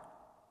Empire.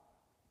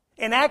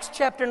 In Acts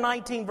chapter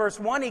 19, verse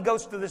 1, he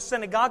goes to the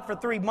synagogue for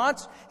 3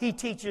 months. He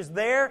teaches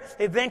there.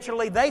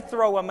 Eventually, they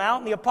throw him out.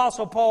 And the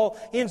Apostle Paul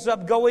ends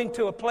up going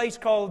to a place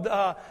called, it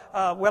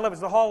was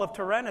the Hall of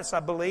Tyrannus,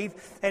 I believe.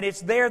 And it's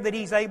there that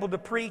he's able to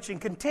preach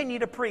and continue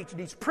to preach. And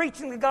he's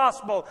preaching the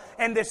gospel.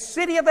 And the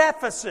city of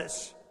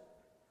Ephesus,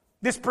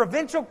 this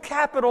provincial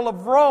capital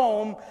of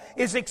Rome,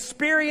 is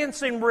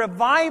experiencing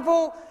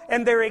revival,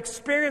 and they're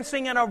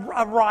experiencing a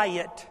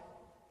riot.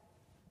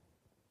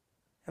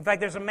 In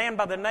fact, there's a man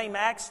by the name,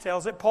 Acts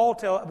tells it,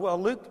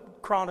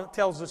 Luke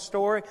tells the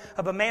story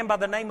of a man by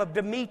the name of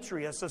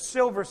Demetrius, a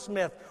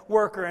silversmith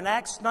worker. In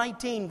Acts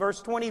 19,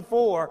 verse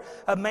 24,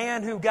 a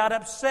man who got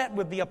upset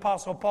with the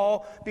Apostle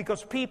Paul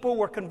because people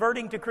were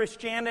converting to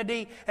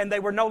Christianity and they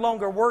were no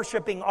longer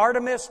worshiping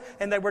Artemis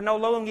and they were no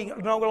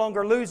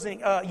longer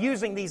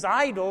using these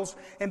idols.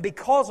 And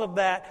because of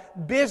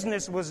that,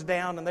 business was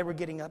down and they were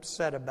getting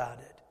upset about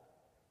it.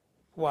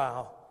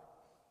 Wow.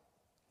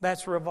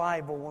 That's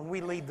revival, when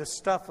we leave the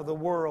stuff of the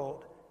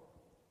world,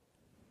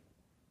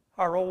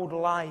 our old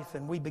life,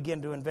 and we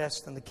begin to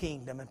invest in the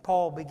kingdom. And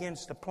Paul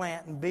begins to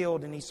plant and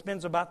build, and he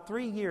spends about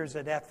 3 years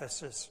at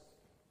Ephesus.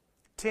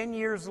 10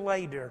 years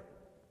later,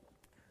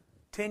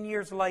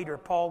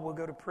 Paul will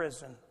go to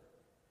prison.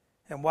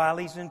 And while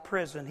he's in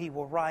prison, he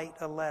will write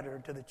a letter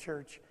to the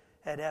church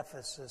at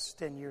Ephesus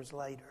 10 years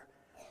later.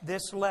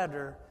 This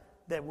letter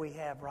that we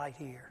have right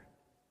here.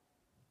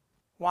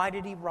 Why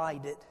did he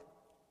write it?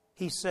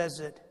 He says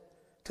it,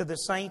 to the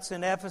saints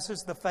in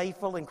Ephesus, the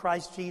faithful in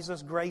Christ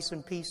Jesus, grace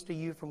and peace to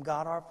you from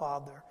God our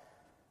Father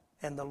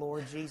and the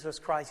Lord Jesus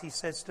Christ. He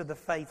says to the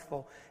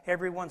faithful,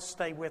 everyone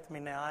stay with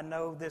me now. I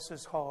know this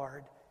is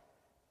hard,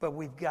 but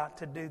we've got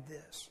to do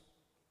this.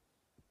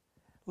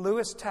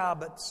 Lewis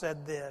Talbot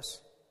said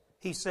this.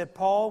 He said,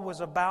 Paul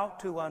was about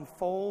to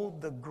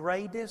unfold the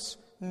greatest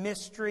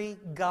mystery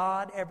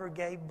God ever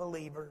gave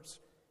believers,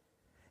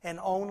 and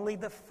only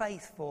the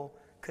faithful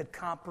could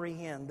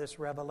comprehend this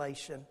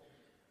revelation.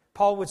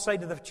 Paul would say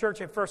to the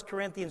church in 1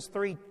 Corinthians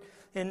 3,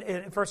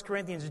 in 1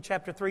 Corinthians in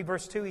chapter 3,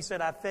 verse 2, he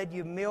said, I fed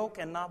you milk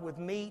and not with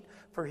meat,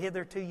 for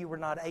hitherto you were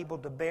not able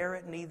to bear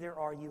it, neither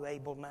are you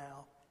able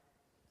now.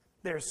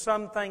 There are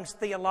some things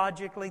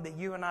theologically that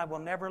you and I will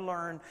never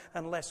learn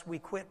unless we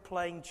quit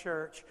playing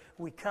church.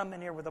 We come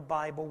in here with a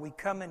Bible, we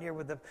come in here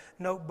with a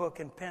notebook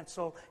and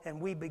pencil,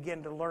 and we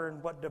begin to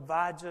learn what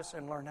divides us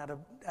and learn how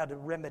to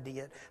remedy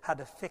it, how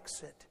to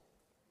fix it.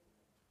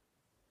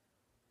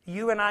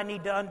 You and I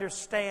need to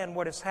understand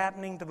what is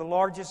happening to the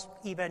largest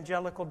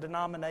evangelical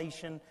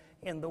denomination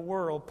in the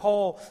world.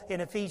 Paul,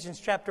 in Ephesians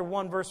chapter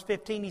 1, verse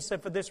 15, he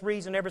said, for this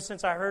reason, ever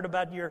since I heard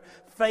about your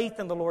faith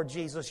in the Lord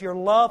Jesus, your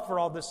love for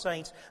all the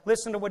saints,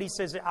 listen to what he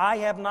says, I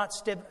have not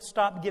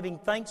stopped giving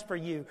thanks for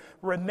you,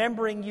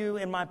 remembering you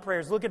in my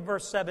prayers. Look at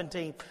verse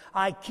 17.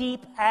 I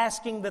keep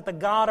asking that the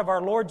God of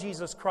our Lord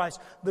Jesus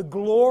Christ, the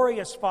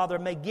glorious Father,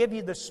 may give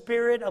you the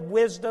spirit of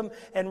wisdom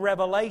and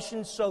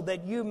revelation so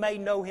that you may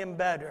know Him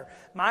better.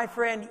 My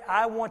friend,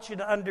 I want you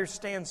to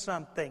understand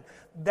something.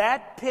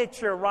 That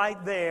picture right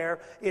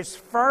there is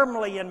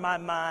firmly in my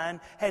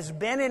mind, has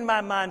been in my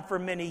mind for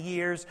many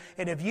years.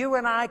 And if you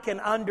and I can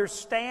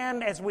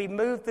understand as we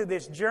move through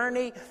this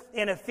journey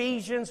in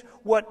Ephesians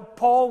what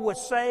Paul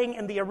was saying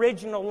in the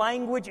original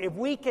language, if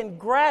we can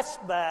grasp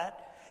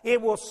that,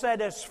 it will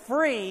set us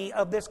free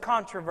of this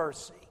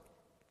controversy.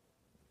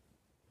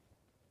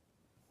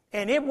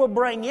 And it will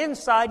bring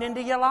insight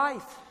into your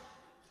life.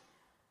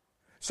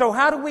 So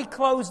how do we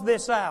close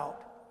this out?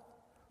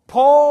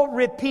 Paul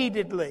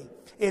repeatedly,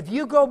 if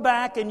you go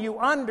back and you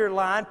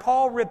underline,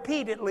 Paul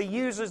repeatedly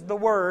uses the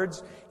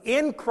words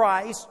in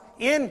Christ,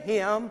 in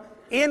Him,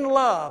 in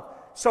love.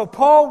 So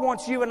Paul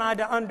wants you and I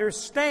to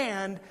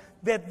understand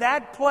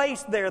that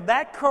place there,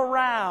 that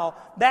corral,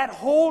 that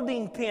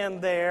holding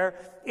pen there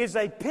is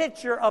a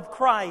picture of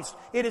Christ.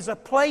 It is a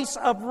place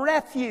of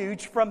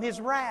refuge from His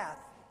wrath.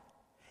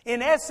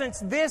 In essence,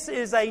 this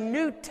is a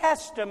New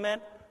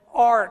Testament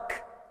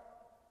ark.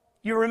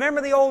 You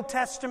remember the Old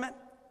Testament?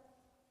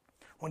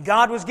 When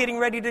God was getting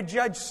ready to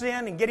judge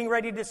sin and getting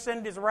ready to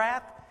send His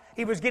wrath,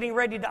 He was getting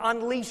ready to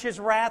unleash His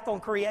wrath on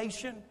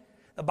creation.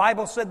 The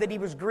Bible said that He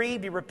was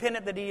grieved. He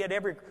repented that He had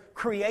ever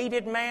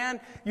created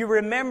man. You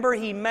remember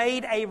He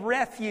made a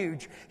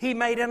refuge. He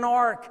made an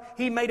ark.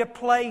 He made a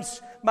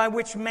place by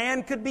which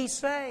man could be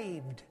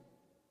saved.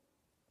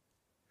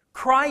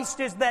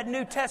 Christ is that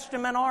New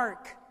Testament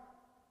ark.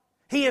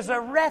 He is a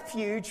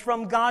refuge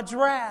from God's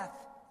wrath.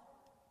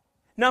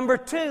 Number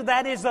two,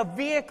 that is a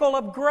vehicle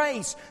of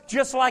grace.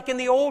 Just like in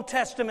the Old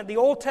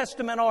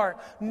Testament ark.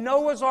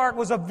 Noah's ark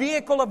was a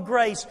vehicle of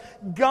grace.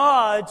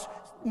 God's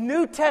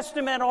New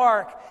Testament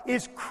ark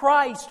is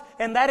Christ,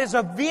 and that is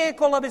a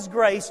vehicle of His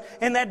grace,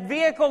 and that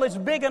vehicle is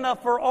big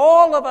enough for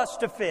all of us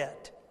to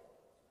fit.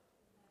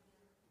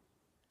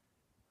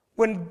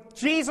 When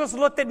Jesus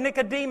looked at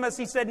Nicodemus,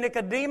 He said,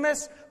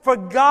 Nicodemus, for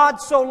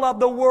God so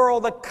loved the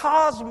world, the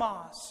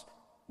cosmos,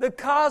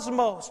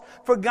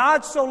 for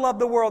God so loved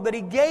the world that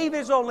He gave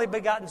His only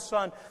begotten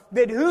Son,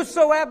 that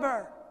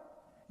whosoever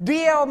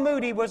D.L.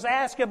 Moody was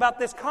asked about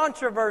this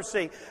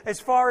controversy as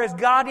far as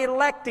God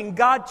electing,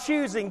 God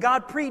choosing,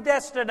 God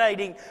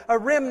predestinating a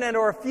remnant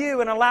or a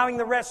few and allowing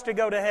the rest to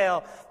go to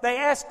hell. They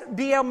asked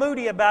D.L.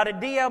 Moody about it.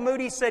 D.L.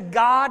 Moody said,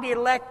 God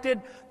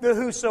elected the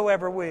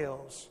whosoever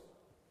wills.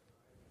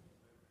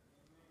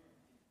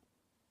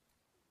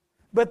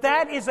 But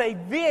that is a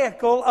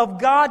vehicle of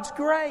God's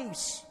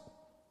grace.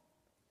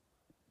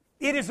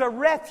 It is a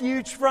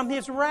refuge from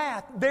His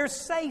wrath. There's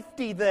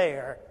safety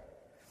there.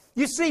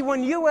 You see,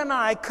 when you and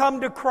I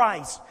come to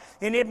Christ,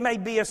 and it may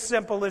be as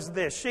simple as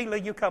this. Sheila,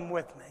 you come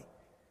with me.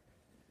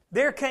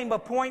 There came a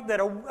point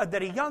that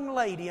a young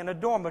lady in a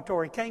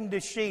dormitory came to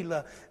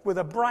Sheila with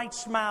a bright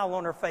smile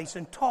on her face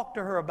and talked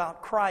to her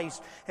about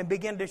Christ and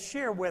began to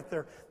share with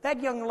her.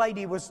 That young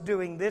lady was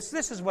doing this.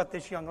 This is what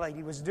this young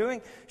lady was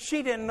doing.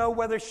 She didn't know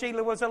whether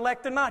Sheila was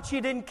elect or not.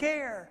 She didn't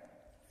care.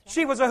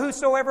 She was a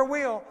whosoever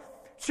will.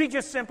 She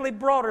just simply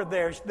brought her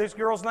there. This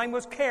girl's name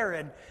was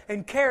Karen.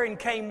 And Karen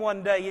came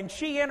one day and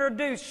she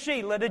introduced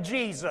Sheila to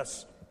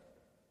Jesus.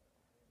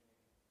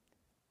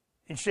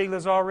 And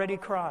Sheila's already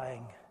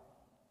crying.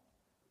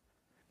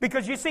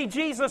 Because you see,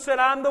 Jesus said,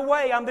 I'm the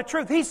way, I'm the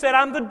truth. He said,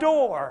 I'm the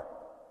door.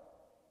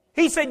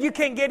 He said, you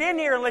can't get in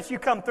here unless you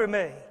come through me.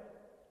 That's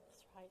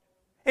right.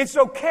 And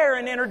so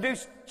Karen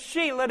introduced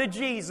Sheila to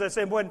Jesus.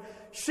 And when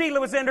Sheila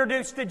was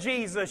introduced to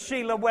Jesus,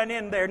 Sheila went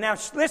in there. Now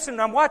listen,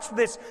 now watch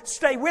this.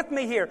 Stay with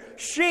me here.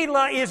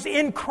 Sheila is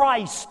in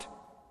Christ.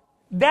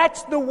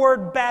 That's the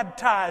word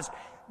baptized.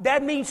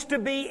 That means to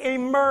be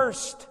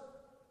immersed.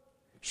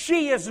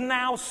 She is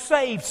now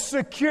safe,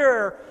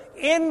 secure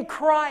in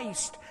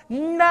Christ.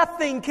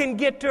 Nothing can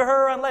get to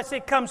her unless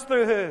it comes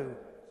through who?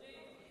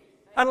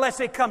 Unless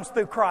it comes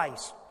through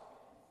Christ.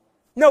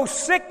 No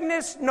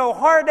sickness, no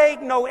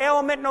heartache, no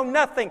ailment, no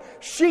nothing.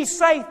 She's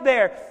safe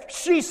there.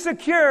 She's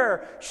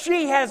secure.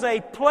 She has a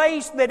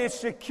place that is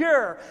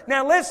secure.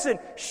 Now listen,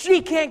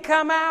 she can't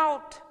come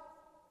out.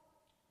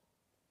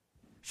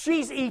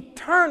 She's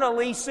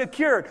eternally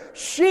secured.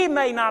 She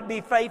may not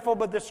be faithful,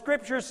 but the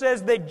Scripture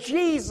says that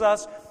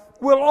Jesus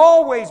will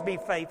always be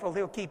faithful.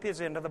 He'll keep His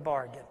end of the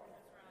bargain.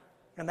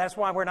 And that's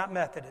why we're not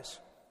Methodists.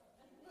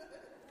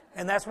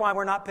 And that's why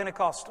we're not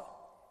Pentecostal.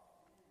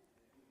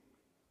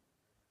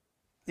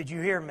 Did you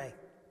hear me?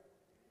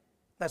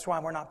 That's why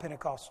we're not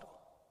Pentecostal.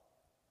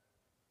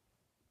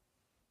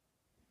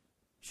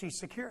 She's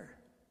secure.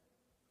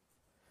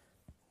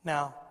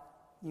 Now,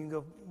 you can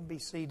go be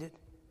seated.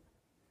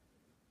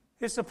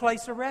 It's a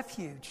place of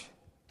refuge.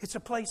 It's a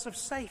place of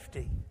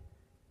safety.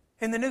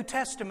 In the New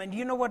Testament, do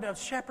you know what a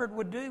shepherd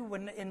would do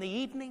when in the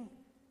evening?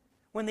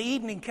 When the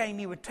evening came,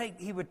 he would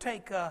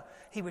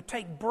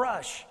take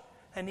brush.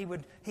 And he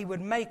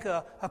would make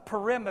a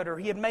perimeter.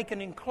 He'd make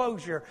an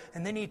enclosure,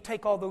 and then he'd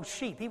take all those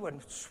sheep.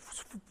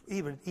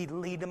 He'd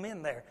lead them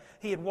in there.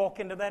 He'd walk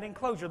into that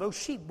enclosure. Those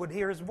sheep would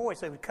hear his voice.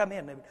 They would come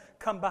in. They would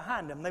come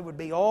behind him. They would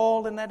be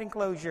all in that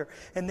enclosure.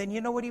 And then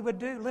you know what he would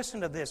do? Listen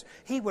to this.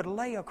 He would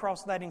lay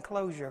across that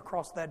enclosure,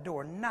 across that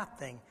door.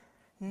 Nothing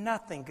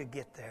could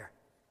get there.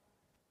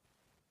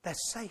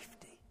 That's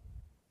safety.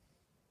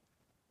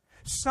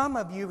 Some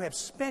of you have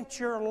spent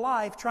your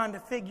life trying to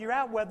figure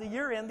out whether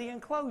you're in the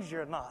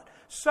enclosure or not.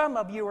 Some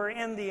of you are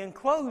in the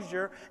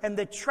enclosure, and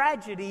the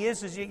tragedy is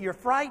that you're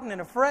frightened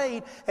and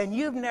afraid, and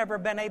you've never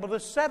been able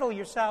to settle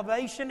your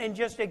salvation and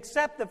just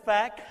accept the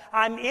fact,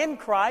 I'm in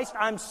Christ,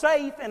 I'm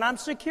safe, and I'm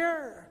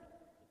secure.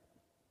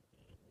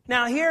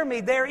 Now hear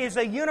me, there is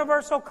a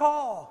universal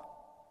call.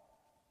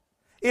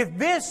 If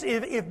this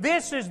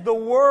is the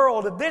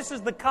world, if this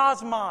is the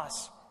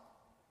cosmos,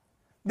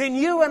 then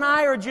you and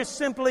I are just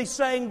simply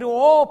saying to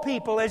all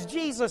people, as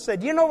Jesus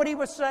said, you know what He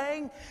was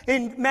saying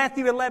in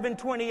Matthew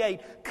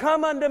 11:28?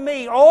 Come unto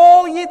me,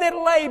 all ye that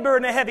labor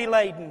and are heavy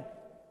laden.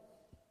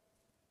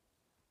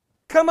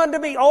 Come unto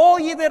me, all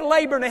ye that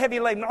labor and are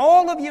heavy laden.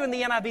 All of you in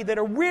the NIV that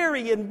are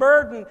weary and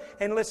burdened.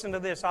 And listen to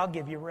this, I'll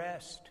give you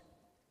rest.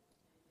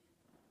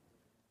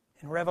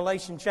 In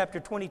Revelation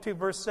chapter 22,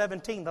 verse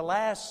 17,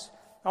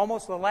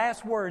 almost the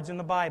last words in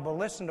the Bible,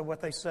 listen to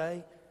what they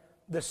say.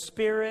 The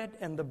Spirit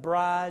and the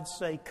bride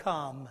say,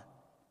 come.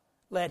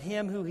 Let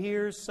him who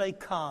hears say,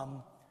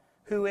 come.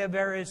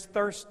 Whoever is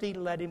thirsty,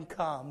 let him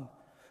come.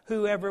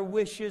 Whoever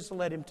wishes,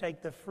 let him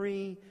take the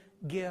free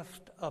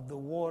gift of the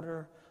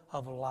water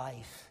of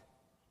life.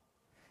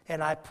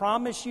 And I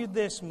promise you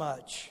this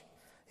much.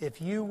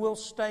 If you will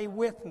stay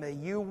with me,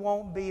 you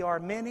won't be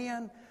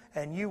Arminian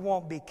and you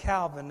won't be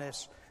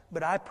Calvinist.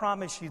 But I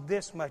promise you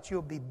this much.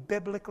 You'll be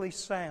biblically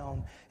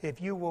sound if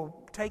you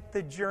will take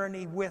the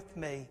journey with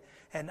me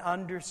and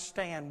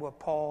understand what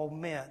Paul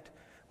meant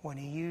when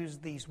he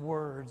used these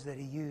words that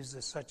he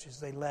uses, such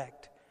as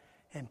elect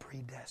and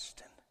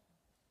predestined.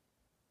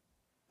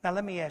 Now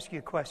let me ask you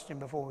a question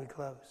before we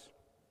close.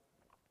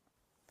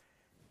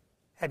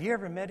 Have you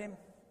ever met Him?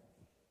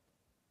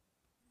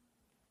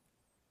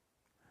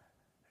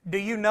 Do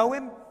you know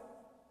Him?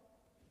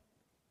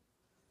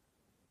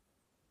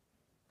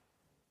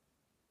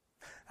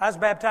 I was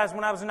baptized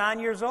when I was 9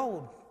 years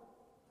old.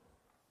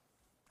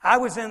 I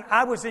was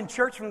in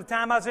church from the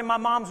time I was in my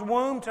mom's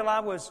womb till I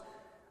was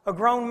a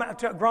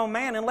grown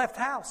man and left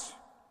house.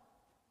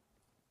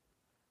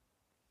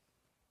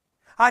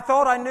 I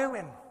thought I knew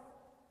him.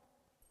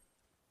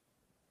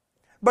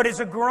 But as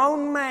a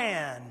grown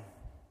man,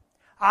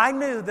 I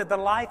knew that the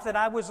life that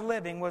I was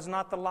living was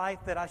not the life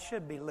that I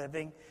should be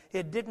living.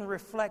 It didn't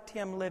reflect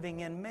Him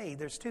living in me.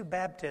 There's two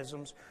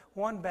baptisms.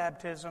 One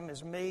baptism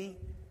is me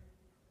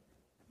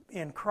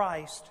in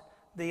Christ.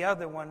 The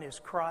other one is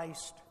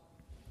Christ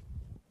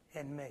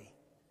in me.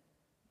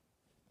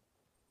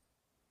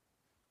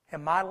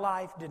 And my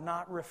life did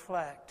not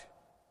reflect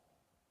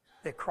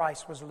that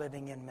Christ was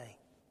living in me.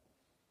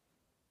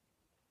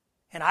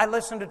 And I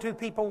listened to two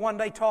people one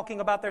day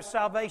talking about their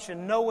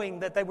salvation,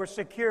 knowing that they were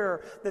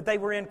secure, that they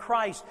were in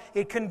Christ.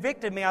 It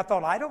convicted me. I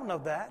thought, I don't know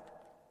that.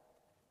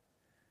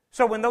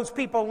 So when those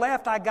people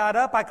left, I got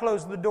up, I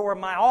closed the door of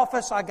my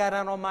office, I got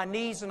down on my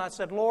knees and I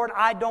said, Lord,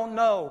 I don't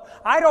know.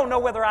 I don't know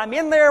whether I'm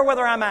in there or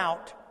whether I'm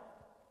out.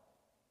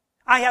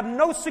 I have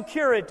no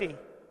security.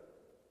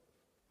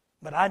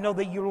 But I know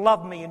that you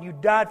love me and you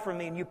died for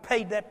me and you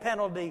paid that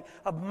penalty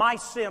of my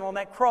sin on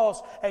that cross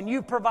and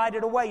you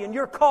provided a way and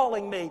you're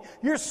calling me.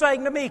 You're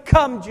saying to me,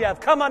 come Jeff,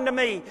 come unto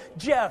me.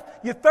 Jeff,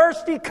 you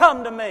thirsty?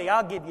 Come to me.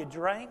 I'll give you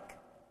drink.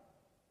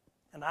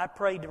 And I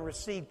prayed to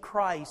receive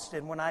Christ,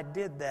 and when I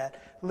did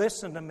that,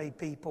 listen to me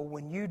people,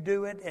 when you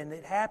do it and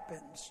it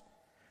happens,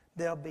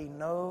 there'll be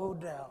no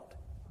doubt.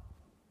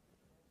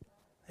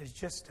 There's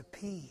just a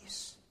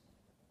peace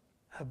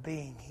of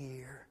being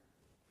here.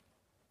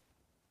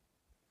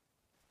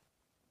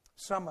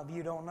 Some of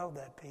you don't know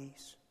that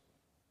peace.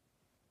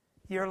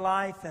 Your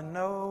life in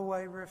no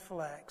way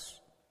reflects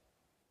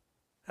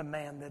a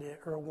man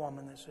or a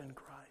woman that's in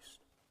Christ.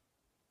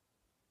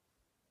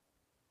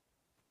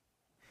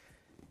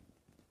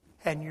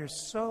 And you're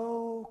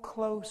so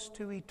close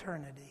to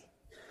eternity,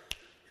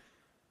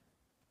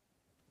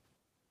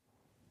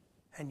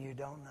 and you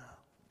don't know.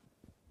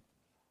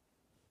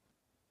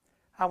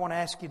 I want to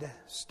ask you to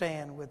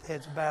stand with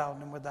heads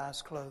bowed and with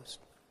eyes closed.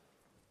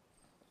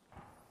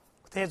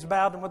 With heads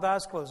bowed and with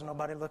eyes closed,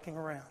 nobody looking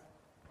around.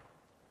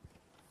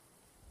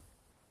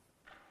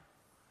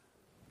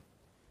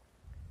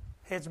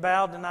 Heads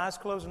bowed and eyes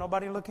closed,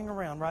 nobody looking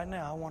around right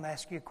now. I want to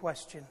ask you a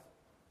question.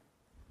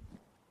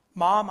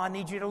 Mom, I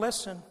need you to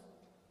listen.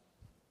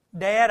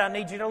 Dad, I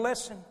need you to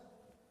listen.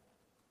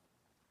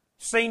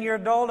 Senior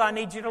adult, I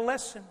need you to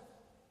listen.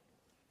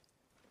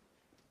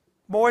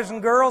 Boys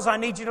and girls, I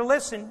need you to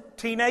listen.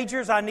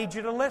 Teenagers, I need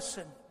you to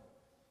listen.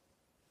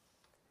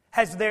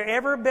 Has there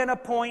ever been a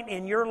point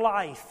in your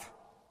life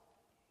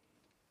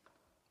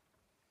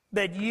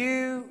that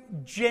you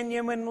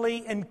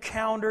genuinely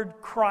encountered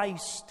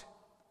Christ?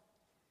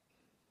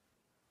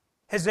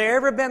 Has there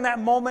ever been that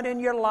moment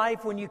in your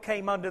life when you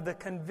came under the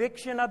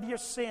conviction of your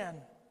sin?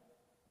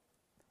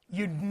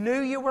 You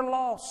knew you were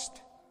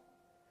lost.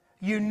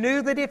 You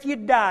knew that if you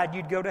died,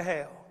 you'd go to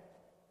hell.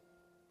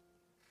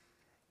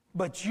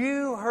 But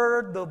you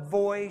heard the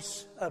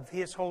voice of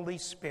His Holy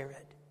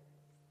Spirit.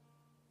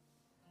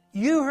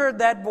 You heard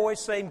that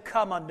voice saying,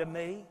 come unto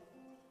me.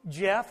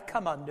 Jeff,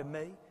 come unto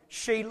me.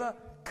 Sheila,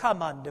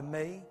 come unto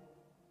me.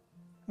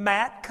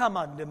 Matt, come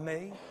unto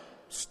me.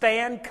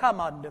 Stan, come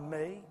unto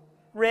me.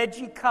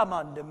 Reggie, come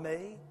unto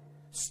me.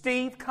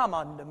 Steve, come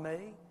unto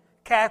me.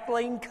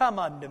 Kathleen, come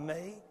unto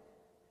me.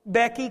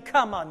 Becky,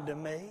 come unto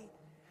me.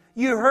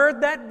 You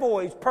heard that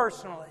voice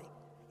personally,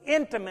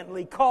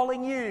 intimately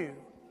calling you.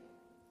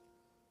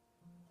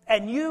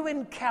 And you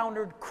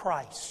encountered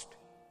Christ.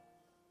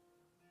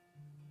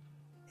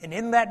 And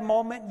in that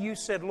moment you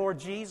said, Lord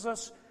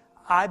Jesus,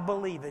 I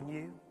believe in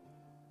you.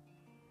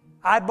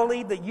 I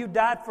believe that you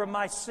died for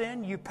my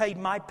sin. You paid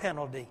my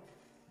penalty.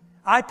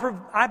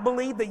 I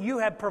believe that you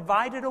have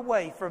provided a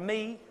way for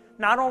me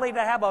not only to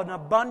have an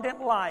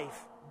abundant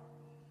life,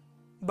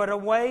 but a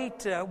way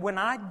to, when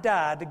I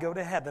die, to go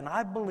to heaven.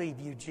 I believe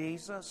you,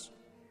 Jesus.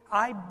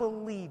 I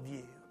believe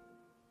you.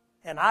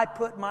 And I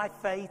put my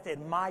faith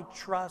and my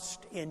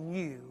trust in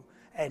you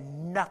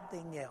and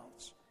nothing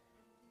else.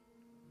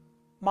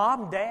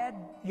 Mom, Dad,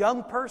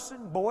 young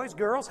person, boys,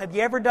 girls, have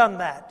you ever done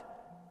that?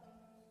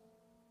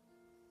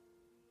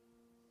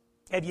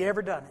 Have you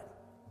ever done it?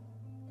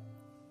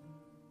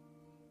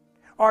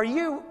 Are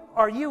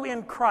you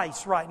in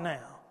Christ right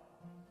now?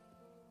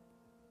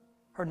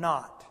 Or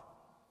not?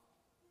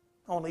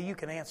 Only you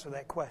can answer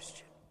that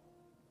question.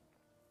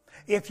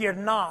 If you're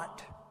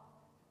not,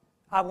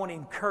 I want to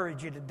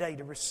encourage you today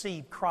to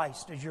receive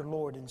Christ as your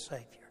Lord and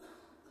Savior.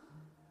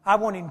 I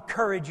want to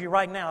encourage you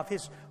right now, if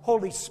His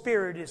Holy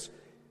Spirit is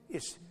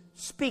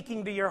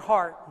speaking to your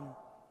heart, and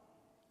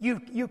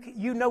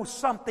you know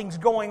something's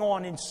going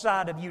on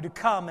inside of you, to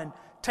come and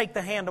take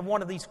the hand of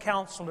one of these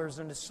counselors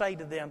and to say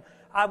to them,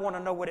 I want to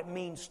know what it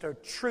means to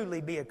truly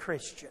be a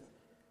Christian,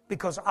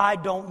 because I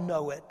don't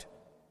know it,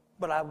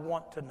 but I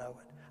want to know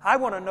it. I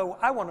want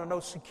to know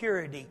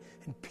security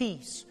and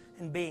peace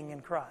in being in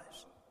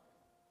Christ.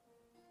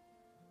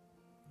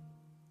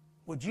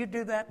 Would you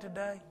do that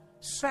today?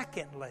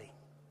 Secondly,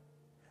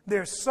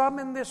 there's some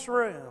in this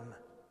room.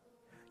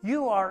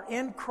 You are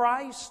in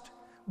Christ,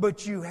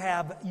 but you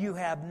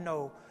have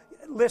no.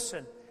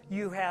 Listen,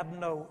 you have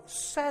no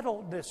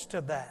settledness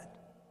to that.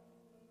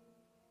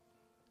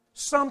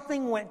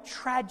 Something went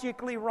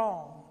tragically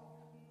wrong,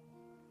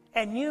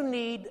 and you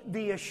need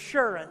the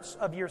assurance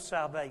of your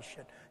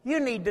salvation. You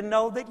need to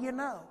know that you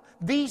know.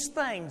 These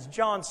things,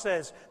 John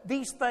says,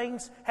 these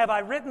things have I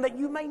written that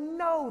you may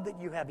know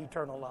that you have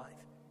eternal life.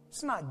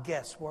 It's not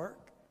guesswork.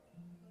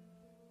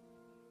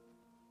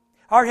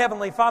 Our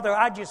Heavenly Father,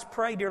 I just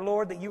pray, dear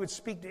Lord, that you would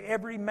speak to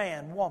every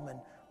man,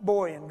 woman,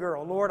 boy, and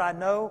girl. Lord, I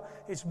know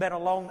it's been a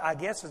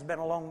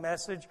long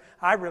message.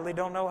 I really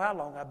don't know how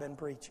long I've been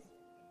preaching.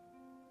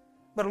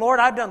 But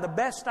Lord, I've done the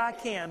best I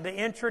can to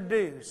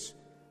introduce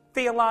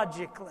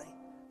theologically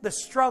the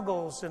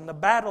struggles and the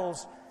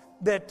battles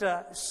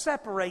that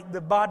separate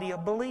the body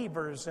of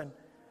believers. And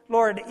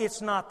Lord,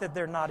 it's not that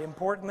they're not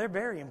important. They're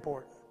very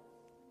important.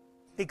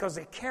 Because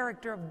the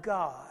character of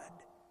God,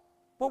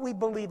 what we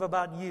believe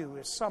about you,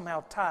 is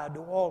somehow tied to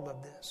all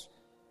of this.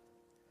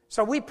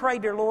 So we pray,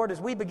 dear Lord,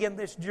 as we begin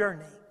this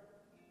journey,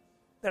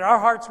 that our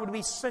hearts would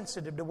be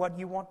sensitive to what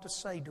you want to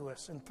say to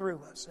us and through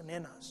us and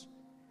in us.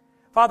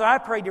 Father, I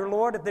pray, dear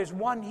Lord, if there's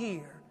one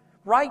here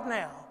right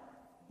now,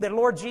 that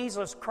Lord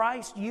Jesus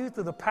Christ, you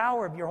through the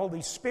power of your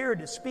Holy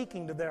Spirit is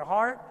speaking to their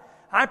heart.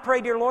 I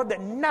pray, dear Lord, that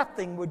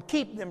nothing would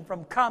keep them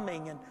from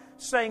coming and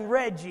saying,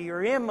 Reggie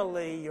or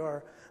Emily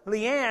or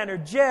Leanne or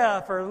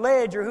Jeff or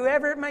Ledge or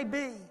whoever it may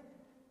be,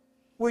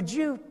 would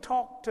you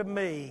talk to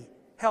me?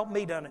 Help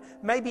me to understand.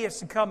 Maybe it's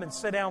to come and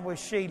sit down with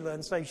Sheila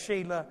and say,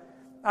 Sheila,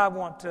 I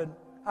want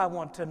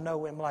to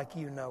know him like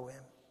you know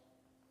him.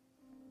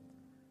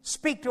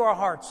 Speak to our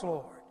hearts,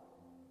 Lord.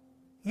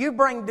 You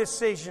bring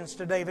decisions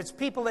today. If it's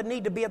people that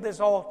need to be at this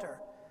altar,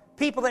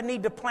 people that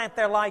need to plant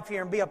their life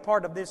here and be a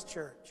part of this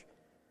church,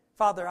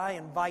 Father, I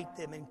invite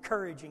them,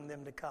 encouraging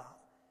them to come.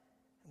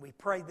 We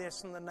pray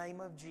this in the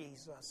name of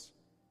Jesus.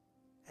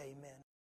 Amen.